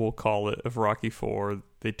remake, we'll call it, of Rocky IV,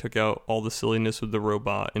 they took out all the silliness with the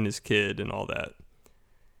robot and his kid and all that.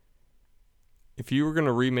 If you were going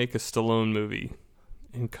to remake a Stallone movie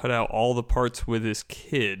and cut out all the parts with his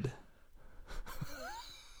kid,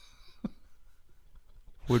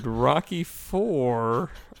 would Rocky IV, or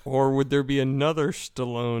would there be another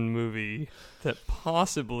Stallone movie that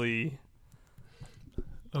possibly...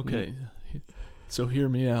 Okay, so hear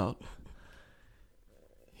me out.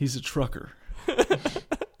 He's a trucker.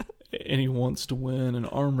 And he wants to win an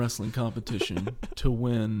arm wrestling competition to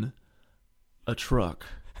win a truck.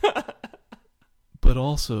 But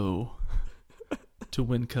also to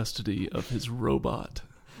win custody of his robot.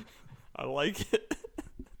 I like it.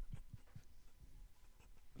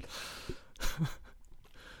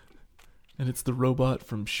 And it's the robot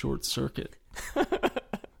from Short Circuit.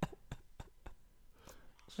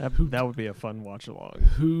 That would be a fun watch along.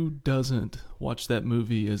 Who doesn't watch that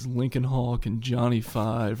movie as Lincoln Hawk and Johnny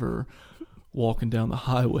Five are walking down the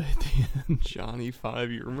highway at the end? Johnny Five,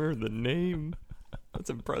 you remember the name? That's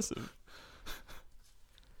impressive.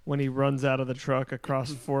 When he runs out of the truck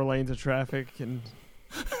across 4 lanes of traffic and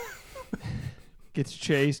gets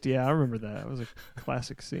chased. Yeah, I remember that. It was a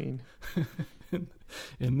classic scene.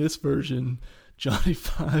 In this version, Johnny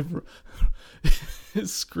Five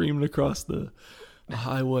is screaming across the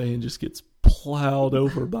highway and just gets plowed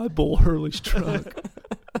over by Bull Hurley's truck.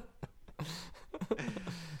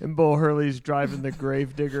 And Bull Hurley's driving the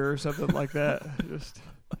Gravedigger or something like that. Just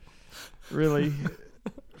really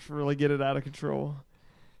get it out of control.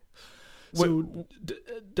 So,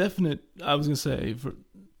 definite, I was going to say,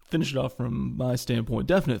 finish it off from my standpoint,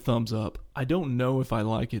 definite thumbs up. I don't know if I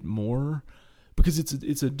like it more because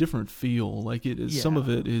it's a different feel. Like it is, some of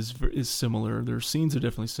it is similar. Their scenes are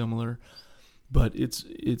definitely similar, but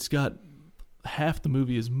it's got half the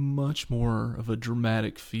movie is much more of a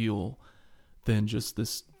dramatic feel than just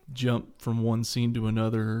this jump from one scene to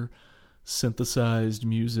another, synthesized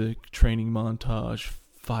music, training montage,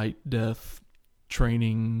 fight, death,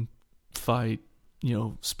 training, fight,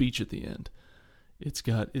 speech at the end. It's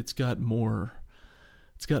got more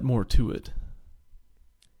to it.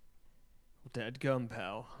 Dadgum,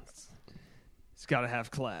 pal. It's got to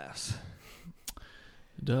have class.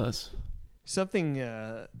 It does. Something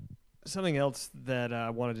else that I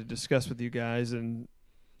wanted to discuss with you guys, and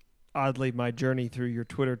oddly, my journey through your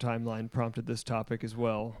Twitter timeline prompted this topic as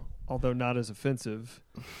well, although not as offensive.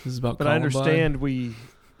 This is about But I Columbine. understand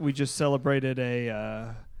we just celebrated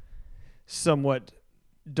a somewhat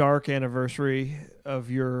dark anniversary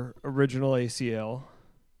of your original ACL.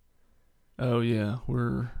 Oh yeah,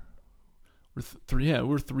 we're 3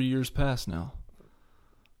 years past now.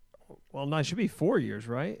 Well, no, it should be 4 years,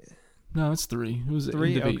 right? No, it's 3. It was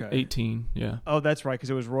 3? end of Okay. 18. Yeah, Oh, that's right, because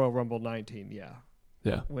it was Royal Rumble 19, yeah.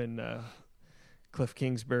 yeah. When Cliff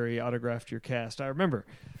Kingsbury autographed your cast. I remember.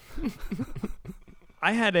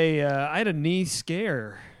 I had a knee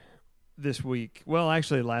scare this week. Well,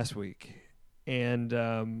 actually last week. And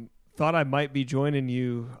thought I might be joining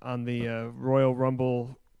you on the Royal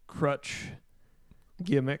Rumble crutch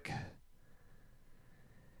gimmick.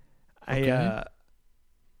 Okay.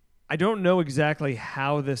 I don't know exactly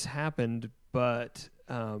how this happened, but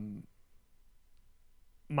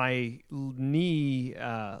my knee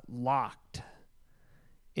locked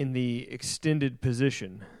in the extended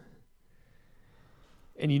position.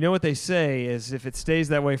 And you know what they say is if it stays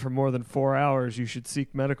that way for more than 4 hours, you should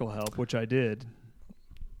seek medical help, which I did.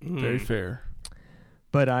 Very fair.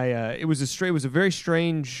 But it was a very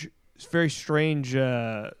strange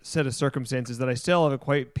set of circumstances that I still haven't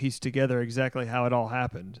quite pieced together exactly how it all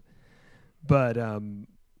happened. But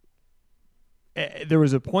there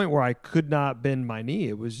was a point where I could not bend my knee.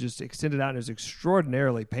 It was just extended out and it was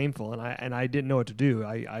extraordinarily painful, and I didn't know what to do.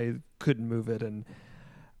 I couldn't move it, and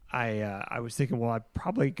I was thinking, well, I'm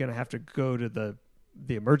probably going to have to go to the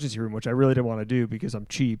emergency room, which I really didn't want to do because I'm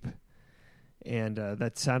cheap, and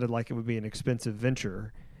that sounded like it would be an expensive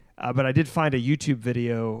venture. But I did find a YouTube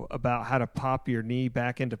video about how to pop your knee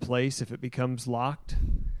back into place if it becomes locked.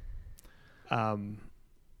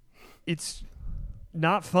 It's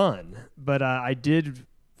not fun, but I did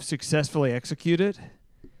successfully execute it,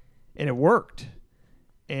 and it worked.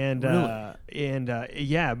 And Really?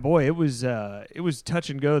 Yeah, boy, it was touch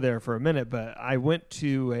and go there for a minute. But I went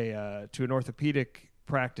to an orthopedic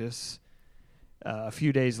practice a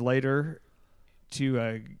few days later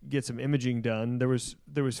to get some imaging done. There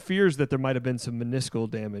was fears that there might have been some meniscal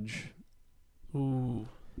damage. Ooh,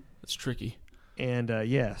 that's tricky. And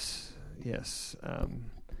yes.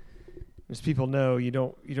 As people know, you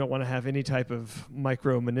don't want to have any type of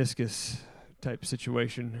micro meniscus type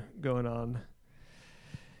situation going on.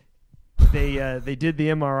 They did the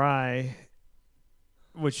MRI,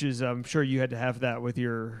 which is I'm sure you had to have that with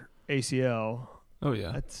your ACL. Oh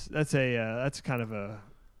yeah. That's kind of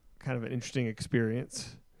an interesting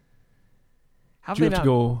experience. Do you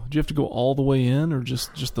have to go all the way in, or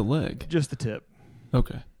just the leg? Just the tip.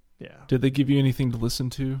 Okay. Yeah. Did they give you anything to listen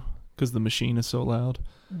to? Because the machine is so loud.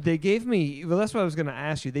 They gave me. Well, that's what I was going to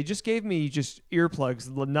ask you. They just gave me just earplugs,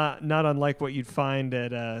 not unlike what you'd find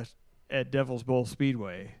at Devil's Bowl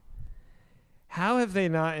Speedway. How have they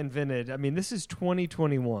not invented? I mean, this is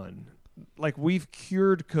 2021. Like, we've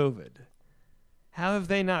cured COVID. How have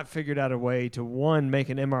they not figured out a way to, one, make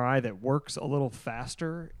an MRI that works a little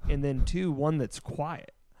faster, and then, two, one that's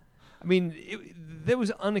quiet? I mean, it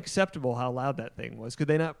was unacceptable how loud that thing was. Could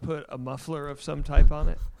they not put a muffler of some type on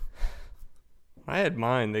it? I had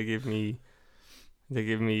mine. They gave me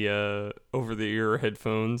over the ear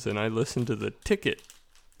headphones, and I listened to the Ticket.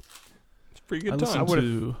 It's pretty good time. I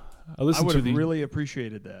would have to really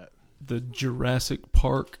appreciated that. the Jurassic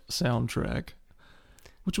Park soundtrack,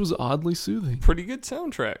 which was oddly soothing. Pretty good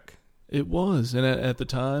soundtrack. It was, and at the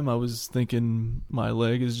time I was thinking my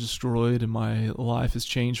leg is destroyed and my life has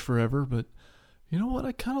changed forever, but you know what?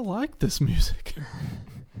 I kind of like this music.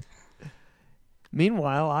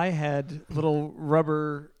 Meanwhile, I had little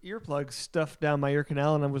rubber earplugs stuffed down my ear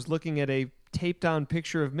canal, and I was looking at a taped-on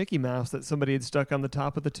picture of Mickey Mouse that somebody had stuck on the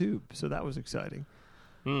top of the tube, so that was exciting.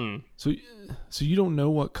 So you don't know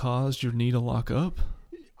what caused your knee to lock up?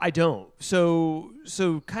 I don't. So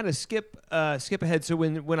kind of skip ahead. So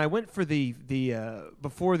when I went for the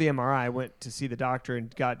before the MRI, I went to see the doctor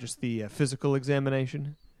and got just the physical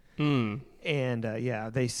examination. And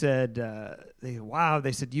they said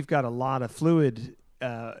they said you've got a lot of fluid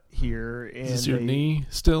here. And Is this your knee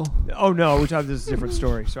still? Oh no, this is a different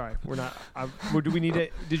story. Sorry, we're not. Do we need to?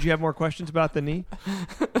 Did you have more questions about the knee?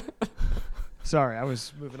 Sorry, I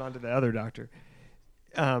was moving on to the other doctor.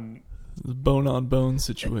 The bone-on-bone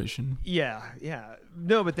situation. Yeah.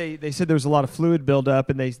 No, but they said there was a lot of fluid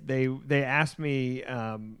buildup, and they asked me,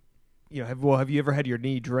 have you ever had your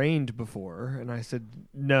knee drained before? And I said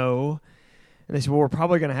no. And they said, well, we're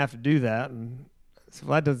probably going to have to do that. And I said,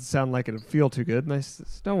 well, that doesn't sound like it'll feel too good. And I said,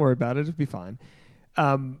 don't worry about it; it'll be fine.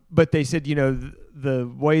 But they said,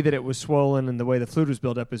 the way that it was swollen and the way the fluid was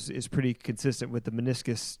built up is pretty consistent with the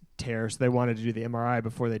meniscus tear. So they wanted to do the MRI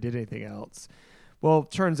before they did anything else. Well,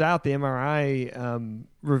 it turns out the MRI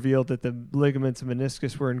revealed that the ligaments and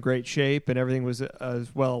meniscus were in great shape and everything was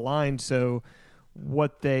well aligned. So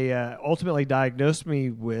what they ultimately diagnosed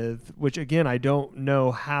me with, which again I don't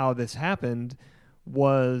know how this happened,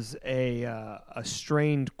 was a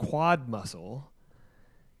strained quad muscle.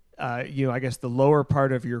 I guess the lower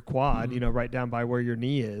part of your quad, right down by where your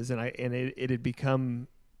knee is, and it had become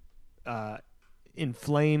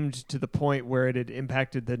inflamed to the point where it had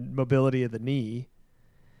impacted the mobility of the knee,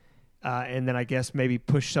 and then I guess maybe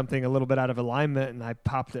pushed something a little bit out of alignment, and I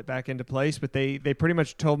popped it back into place. But they pretty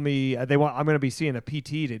much told me I'm going to be seeing a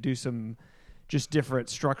PT to do some just different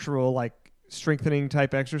structural like strengthening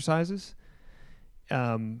type exercises.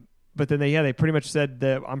 But then they pretty much said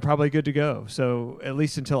that I'm probably good to go. So at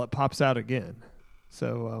least until it pops out again.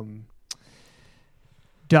 So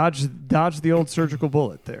dodge the old surgical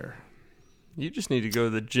bullet there. You just need to go to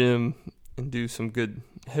the gym and do some good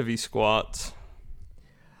heavy squats.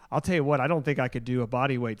 I'll tell you what, I don't think I could do a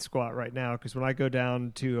body weight squat right now, because when I go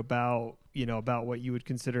down to about what you would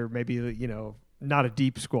consider maybe, not a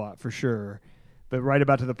deep squat for sure, but right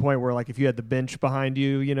about to the point where, like, if you had the bench behind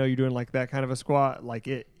you, you're doing like that kind of a squat, like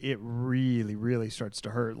it really, really starts to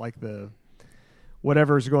hurt. Like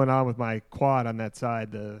whatever's going on with my quad on that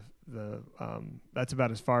side, that's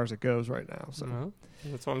about as far as it goes right now. So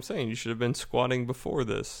that's what I'm saying. You should have been squatting before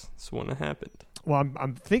this. This wouldn't have happened. Well,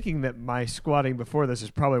 I'm thinking that my squatting before this is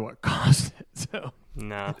probably what caused it. So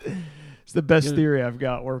nah, it's the best theory I've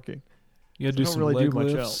got working. You got to do some really leg do much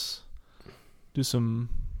lifts. else. Do some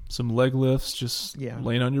leg lifts, just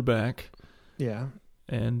laying on your back. Yeah.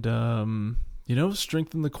 And,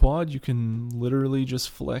 strengthen the quad. You can literally just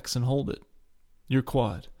flex and hold it. Your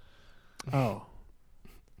quad. Oh.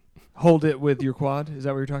 Hold it with your quad? Is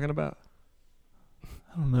that what you're talking about?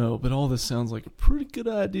 I don't know, but all this sounds like a pretty good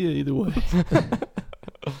idea either way.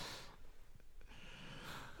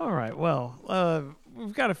 All right. Well,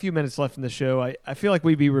 we've got a few minutes left in the show. I feel like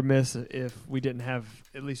we'd be remiss if we didn't have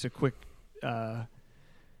at least a quick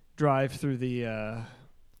drive through the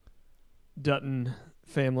Dutton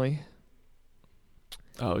family.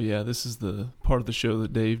 Oh, yeah. This is the part of the show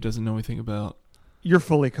that Dave doesn't know anything about. You're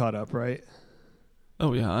fully caught up, right?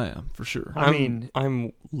 Oh, yeah, I am, for sure.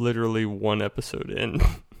 I'm literally one episode in.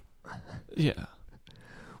 Yeah.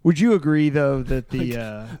 Would you agree, though, that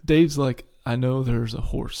the... Dave's like, I know there's a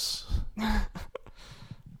horse.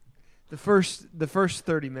 The first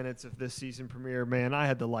 30 minutes of this season premiere, man, I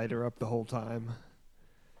had the lighter up the whole time.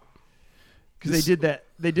 Because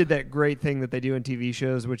they did that great thing that they do in TV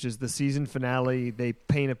shows, which is the season finale. They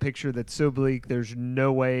paint a picture that's so bleak there's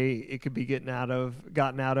no way it could be gotten out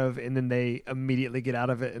of, and then they immediately get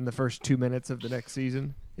out of it in the first 2 minutes of the next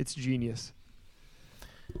season. It's genius.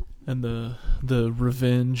 And the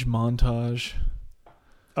revenge montage.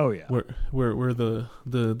 Oh yeah, where the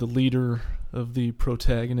leader of the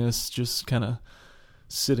protagonists just kind of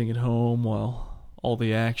sitting at home while all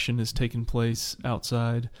the action is taking place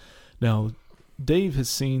outside. Now, Dave has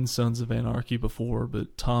seen Sons of Anarchy before,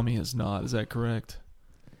 but Tommy has not. Is that correct?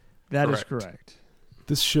 That is correct.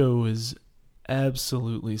 This show is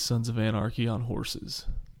absolutely Sons of Anarchy on horses.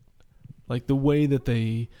 Like the way that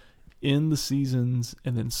they end the seasons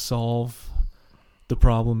and then solve the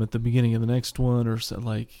problem at the beginning of the next one, or so,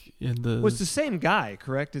 like in the... Well, it's the same guy,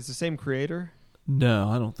 correct? It's the same creator? No,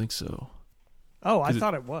 I don't think so. Oh, I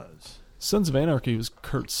thought it was. Sons of Anarchy was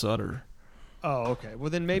Kurt Sutter. Oh, okay. Well,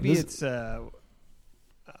 then maybe it's... oh,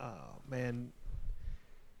 man.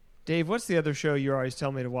 Dave, what's the other show you always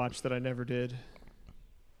tell me to watch that I never did?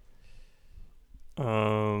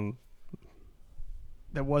 That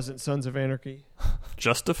wasn't Sons of Anarchy?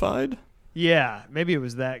 Justified? Yeah, maybe it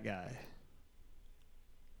was that guy.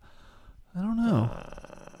 I don't know.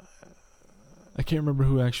 I can't remember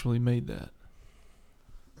who actually made that.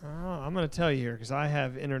 I'm going to tell you here because I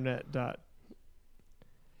have internet.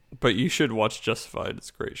 But you should watch Justified. It's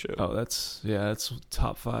a great show. Oh, that's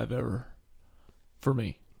top 5 ever for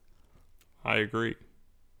me. I agree.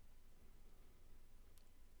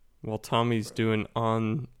 While Tommy's doing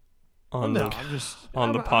on the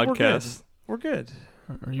podcast. We're good.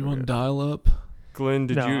 Are you on dial-up? Glenn,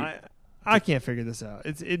 did you? I can't figure this out.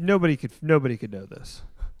 Nobody could know this.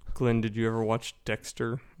 Glenn, did you ever watch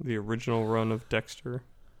Dexter, the original run of Dexter?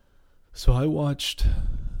 So I watched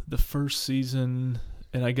the first season,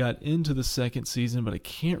 and I got into the second season, but I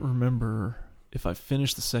can't remember if I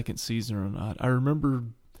finished the second season or not. I remember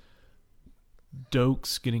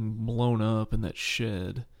Dokes getting blown up in that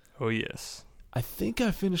shed. Oh, yes. I think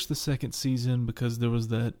I finished the second season because there was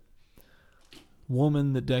that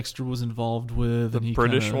woman that Dexter was involved with. The and he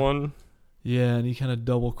British kinda, one? Yeah, and he kind of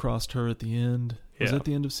double-crossed her at the end. Was Yeah. that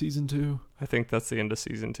the end of season 2? I think that's the end of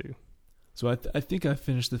season 2. So I think I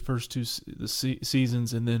finished the first two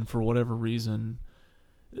seasons, and then for whatever reason,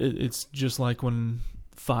 it's just like when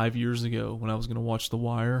 5 years ago when I was going to watch The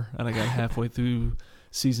Wire, and I got halfway through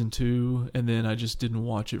season 2, and then I just didn't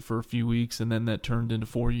watch it for a few weeks, and then that turned into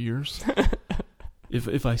 4 years.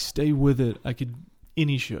 If I stay with it, I could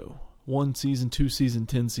any show, 1 season, 2 season,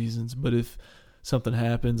 10 seasons. But if something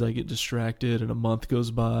happens, I get distracted, and a month goes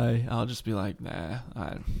by, I'll just be like, nah,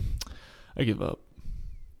 I give up.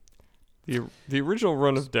 The original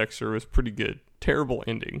run of Dexter was pretty good. Terrible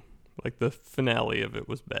ending. Like the finale of it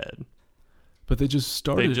was bad. But they just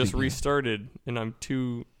started. They just again. restarted, and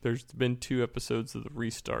there's been 2 episodes of the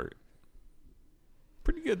restart.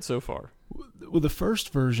 Pretty good so far. With the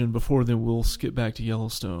first version, before then we'll skip back to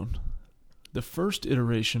Yellowstone. The first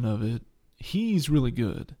iteration of it, he's really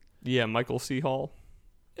good. Yeah, Michael C. Hall.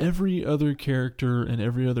 Every other character and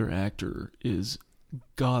every other actor is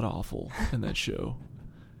god-awful in that show.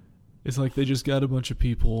 It's like they just got a bunch of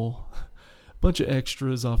people, a bunch of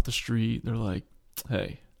extras off the street. They're like,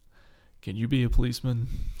 hey, can you be a policeman?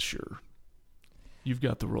 Sure. You've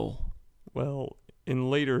got the role. Well, in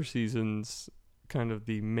later seasons, kind of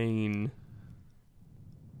the main,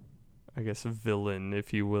 I guess, villain,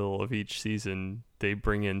 if you will, of each season, they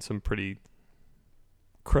bring in some pretty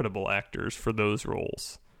credible actors for those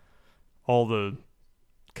roles. All the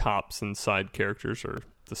cops and side characters are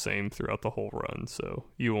the same throughout the whole run, so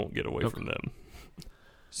you won't get away from them.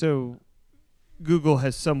 So Google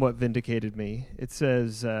has somewhat vindicated me. It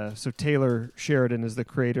says, so Taylor Sheridan is the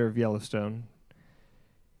creator of Yellowstone.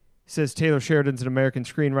 It says Taylor Sheridan's an American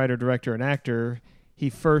screenwriter, director, and actor. He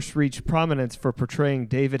first reached prominence for portraying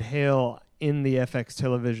David Hale in the FX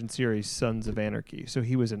television series Sons of Anarchy. So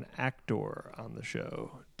he was an actor on the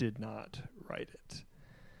show, did not write it.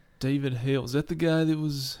 David Hale, is that the guy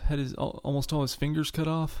that had almost all his fingers cut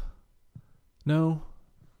off? No?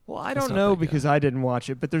 Well, I That's don't not know that guy. because I didn't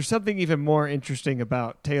watch it, but there's something even more interesting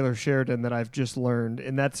about Taylor Sheridan that I've just learned,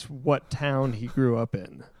 and that's what town he grew up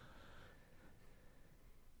in.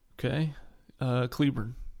 Okay.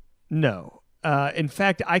 Cleburne. No. In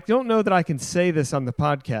fact, I don't know that I can say this on the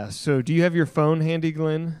podcast. So do you have your phone handy,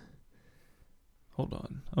 Glenn? Hold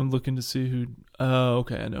on. I'm looking to see who...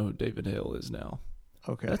 okay, I know who David Hale is now.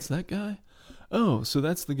 Okay. That's that guy? Oh, so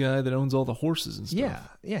that's the guy that owns all the horses and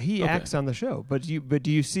stuff. Yeah, he Okay. acts on the show. But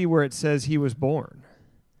do you see where it says he was born?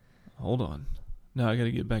 Hold on. Now I got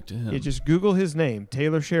to get back to him. You just Google his name,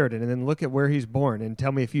 Taylor Sheridan, and then look at where he's born and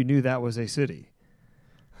tell me if you knew that was a city.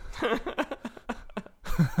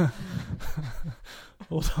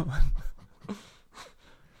 Hold on.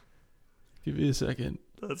 Give me a second.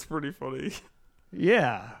 That's pretty funny.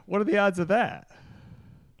 Yeah. What are the odds of that?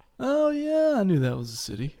 Oh, yeah, I knew that was a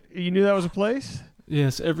city. You knew that was a place?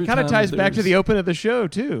 Yes, every Kind time of ties back to there's- the open of the show,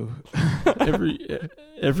 too.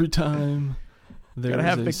 every time there's Gotta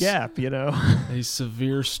have the gap, you know? a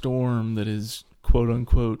severe storm that is quote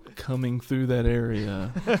unquote coming through that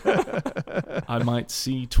area, I might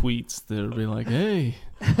see tweets that'll be like, hey,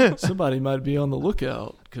 somebody might be on the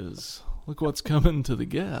lookout because look what's coming to the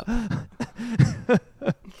gap.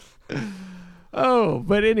 Oh,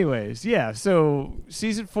 but anyways, yeah. So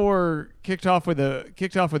season 4 kicked off with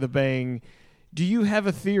a bang. Do you have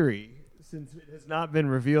a theory, since it has not been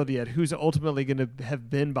revealed yet, who's ultimately going to have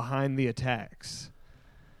been behind the attacks?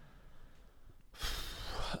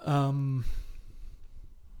 No,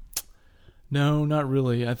 not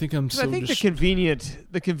really. I think I'm 'Cause so. I think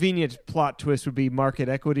the convenient plot twist would be market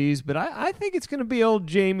equities, but I think it's going to be old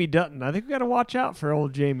Jamie Dutton. I think we got to watch out for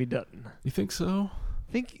old Jamie Dutton. You think so?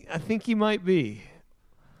 I think he might be.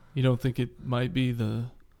 You don't think it might be the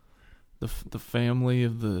family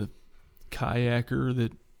of the kayaker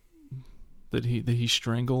that he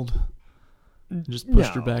strangled and just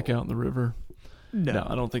pushed her back out in the river? No,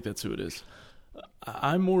 I don't think that's who it is.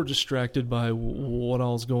 I'm more distracted by what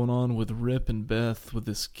all's going on with Rip and Beth with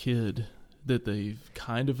this kid that they've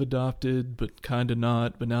kind of adopted, but kind of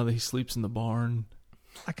not. But now that he sleeps in the barn.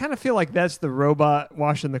 I kind of feel like that's the robot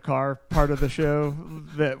washing the car part of the show.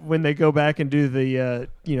 That when they go back and do the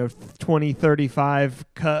 2035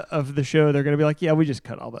 cut of the show, they're going to be like, yeah, we just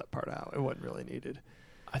cut all that part out. It wasn't really needed.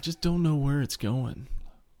 I just don't know where it's going.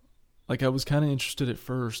 Like, I was kind of interested at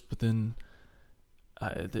first, but then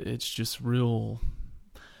it's just real.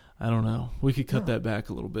 I don't know. We could cut that back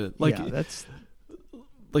a little bit. Like, yeah, that's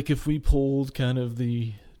like if we pulled kind of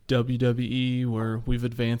the WWE where we've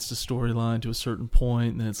advanced a storyline to a certain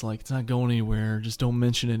point and then it's like, it's not going anywhere, just don't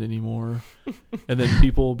mention it anymore. And then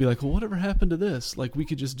people will be like, well, whatever happened to this? Like, we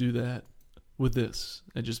could just do that with this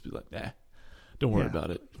and just be like, don't worry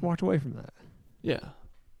about it. Walked away from that. Yeah.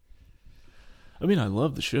 I mean, I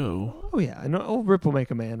love the show. Oh, yeah. And old Rip will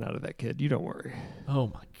make a man out of that kid. You don't worry. Oh,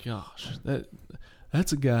 my gosh.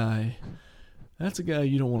 That's a guy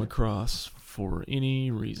you don't want to cross for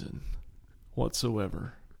any reason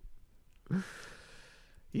whatsoever.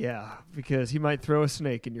 Yeah, because he might throw a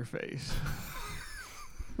snake in your face.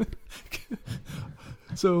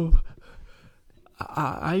 So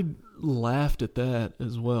I laughed at that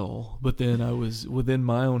as well, but then I was within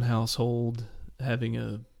my own household having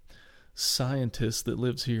a scientist that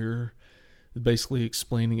lives here basically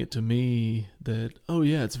explaining it to me that, oh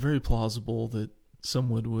yeah, it's very plausible that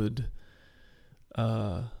someone would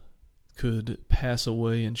could pass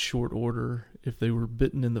away in short order if they were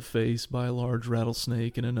bitten in the face by a large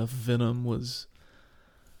rattlesnake and enough venom was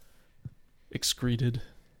excreted.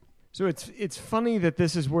 So it's funny that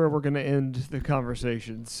this is where we're going to end the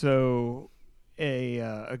conversation. So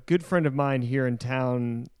a good friend of mine here in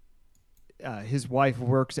town, his wife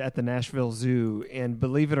works at the Nashville Zoo, and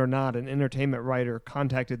believe it or not, an entertainment writer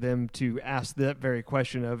contacted them to ask that very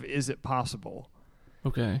question of, is it possible?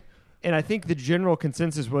 Okay. And I think the general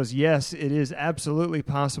consensus was, yes, it is absolutely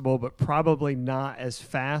possible, but probably not as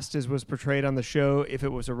fast as was portrayed on the show if it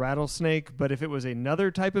was a rattlesnake. But if it was another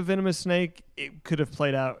type of venomous snake, it could have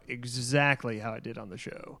played out exactly how it did on the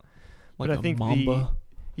show. Like but I a think mamba?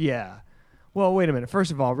 Yeah. Well, wait a minute. First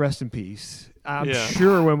of all, rest in peace. I'm Yeah.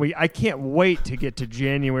 sure I can't wait to get to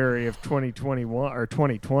January of 2021 or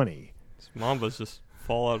 2020. Mambas just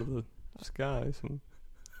fall out of the sky.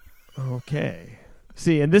 Okay.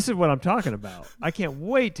 See, and this is what I'm talking about. I can't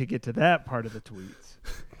wait to get to that part of the tweets.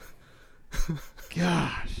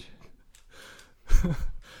 Gosh.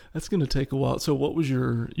 That's going to take a while. So what was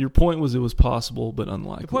your point was it was possible but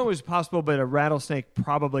unlikely. The point was possible, but a rattlesnake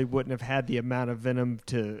probably wouldn't have had the amount of venom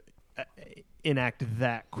to enact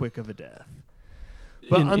that quick of a death.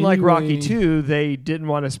 But unlike Rocky 2, they didn't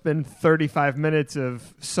want to spend 35 minutes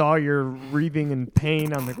of Sawyer wreathing in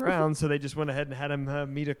pain on the ground, so they just went ahead and had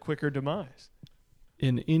him meet a quicker demise.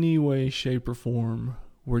 In any way, shape, or form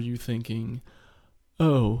were you thinking,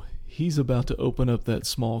 oh, he's about to open up that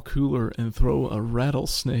small cooler and throw a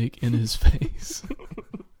rattlesnake in his face?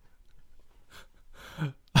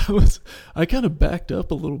 I kind of backed up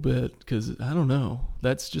a little bit because, I don't know,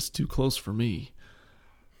 that's just too close for me.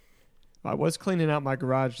 I was cleaning out my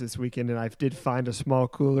garage this weekend, and I did find a small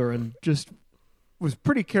cooler and just was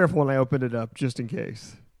pretty careful when I opened it up, just in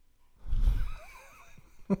case.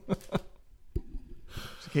 Just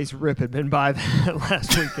in case Rip had been by that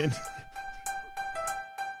last weekend.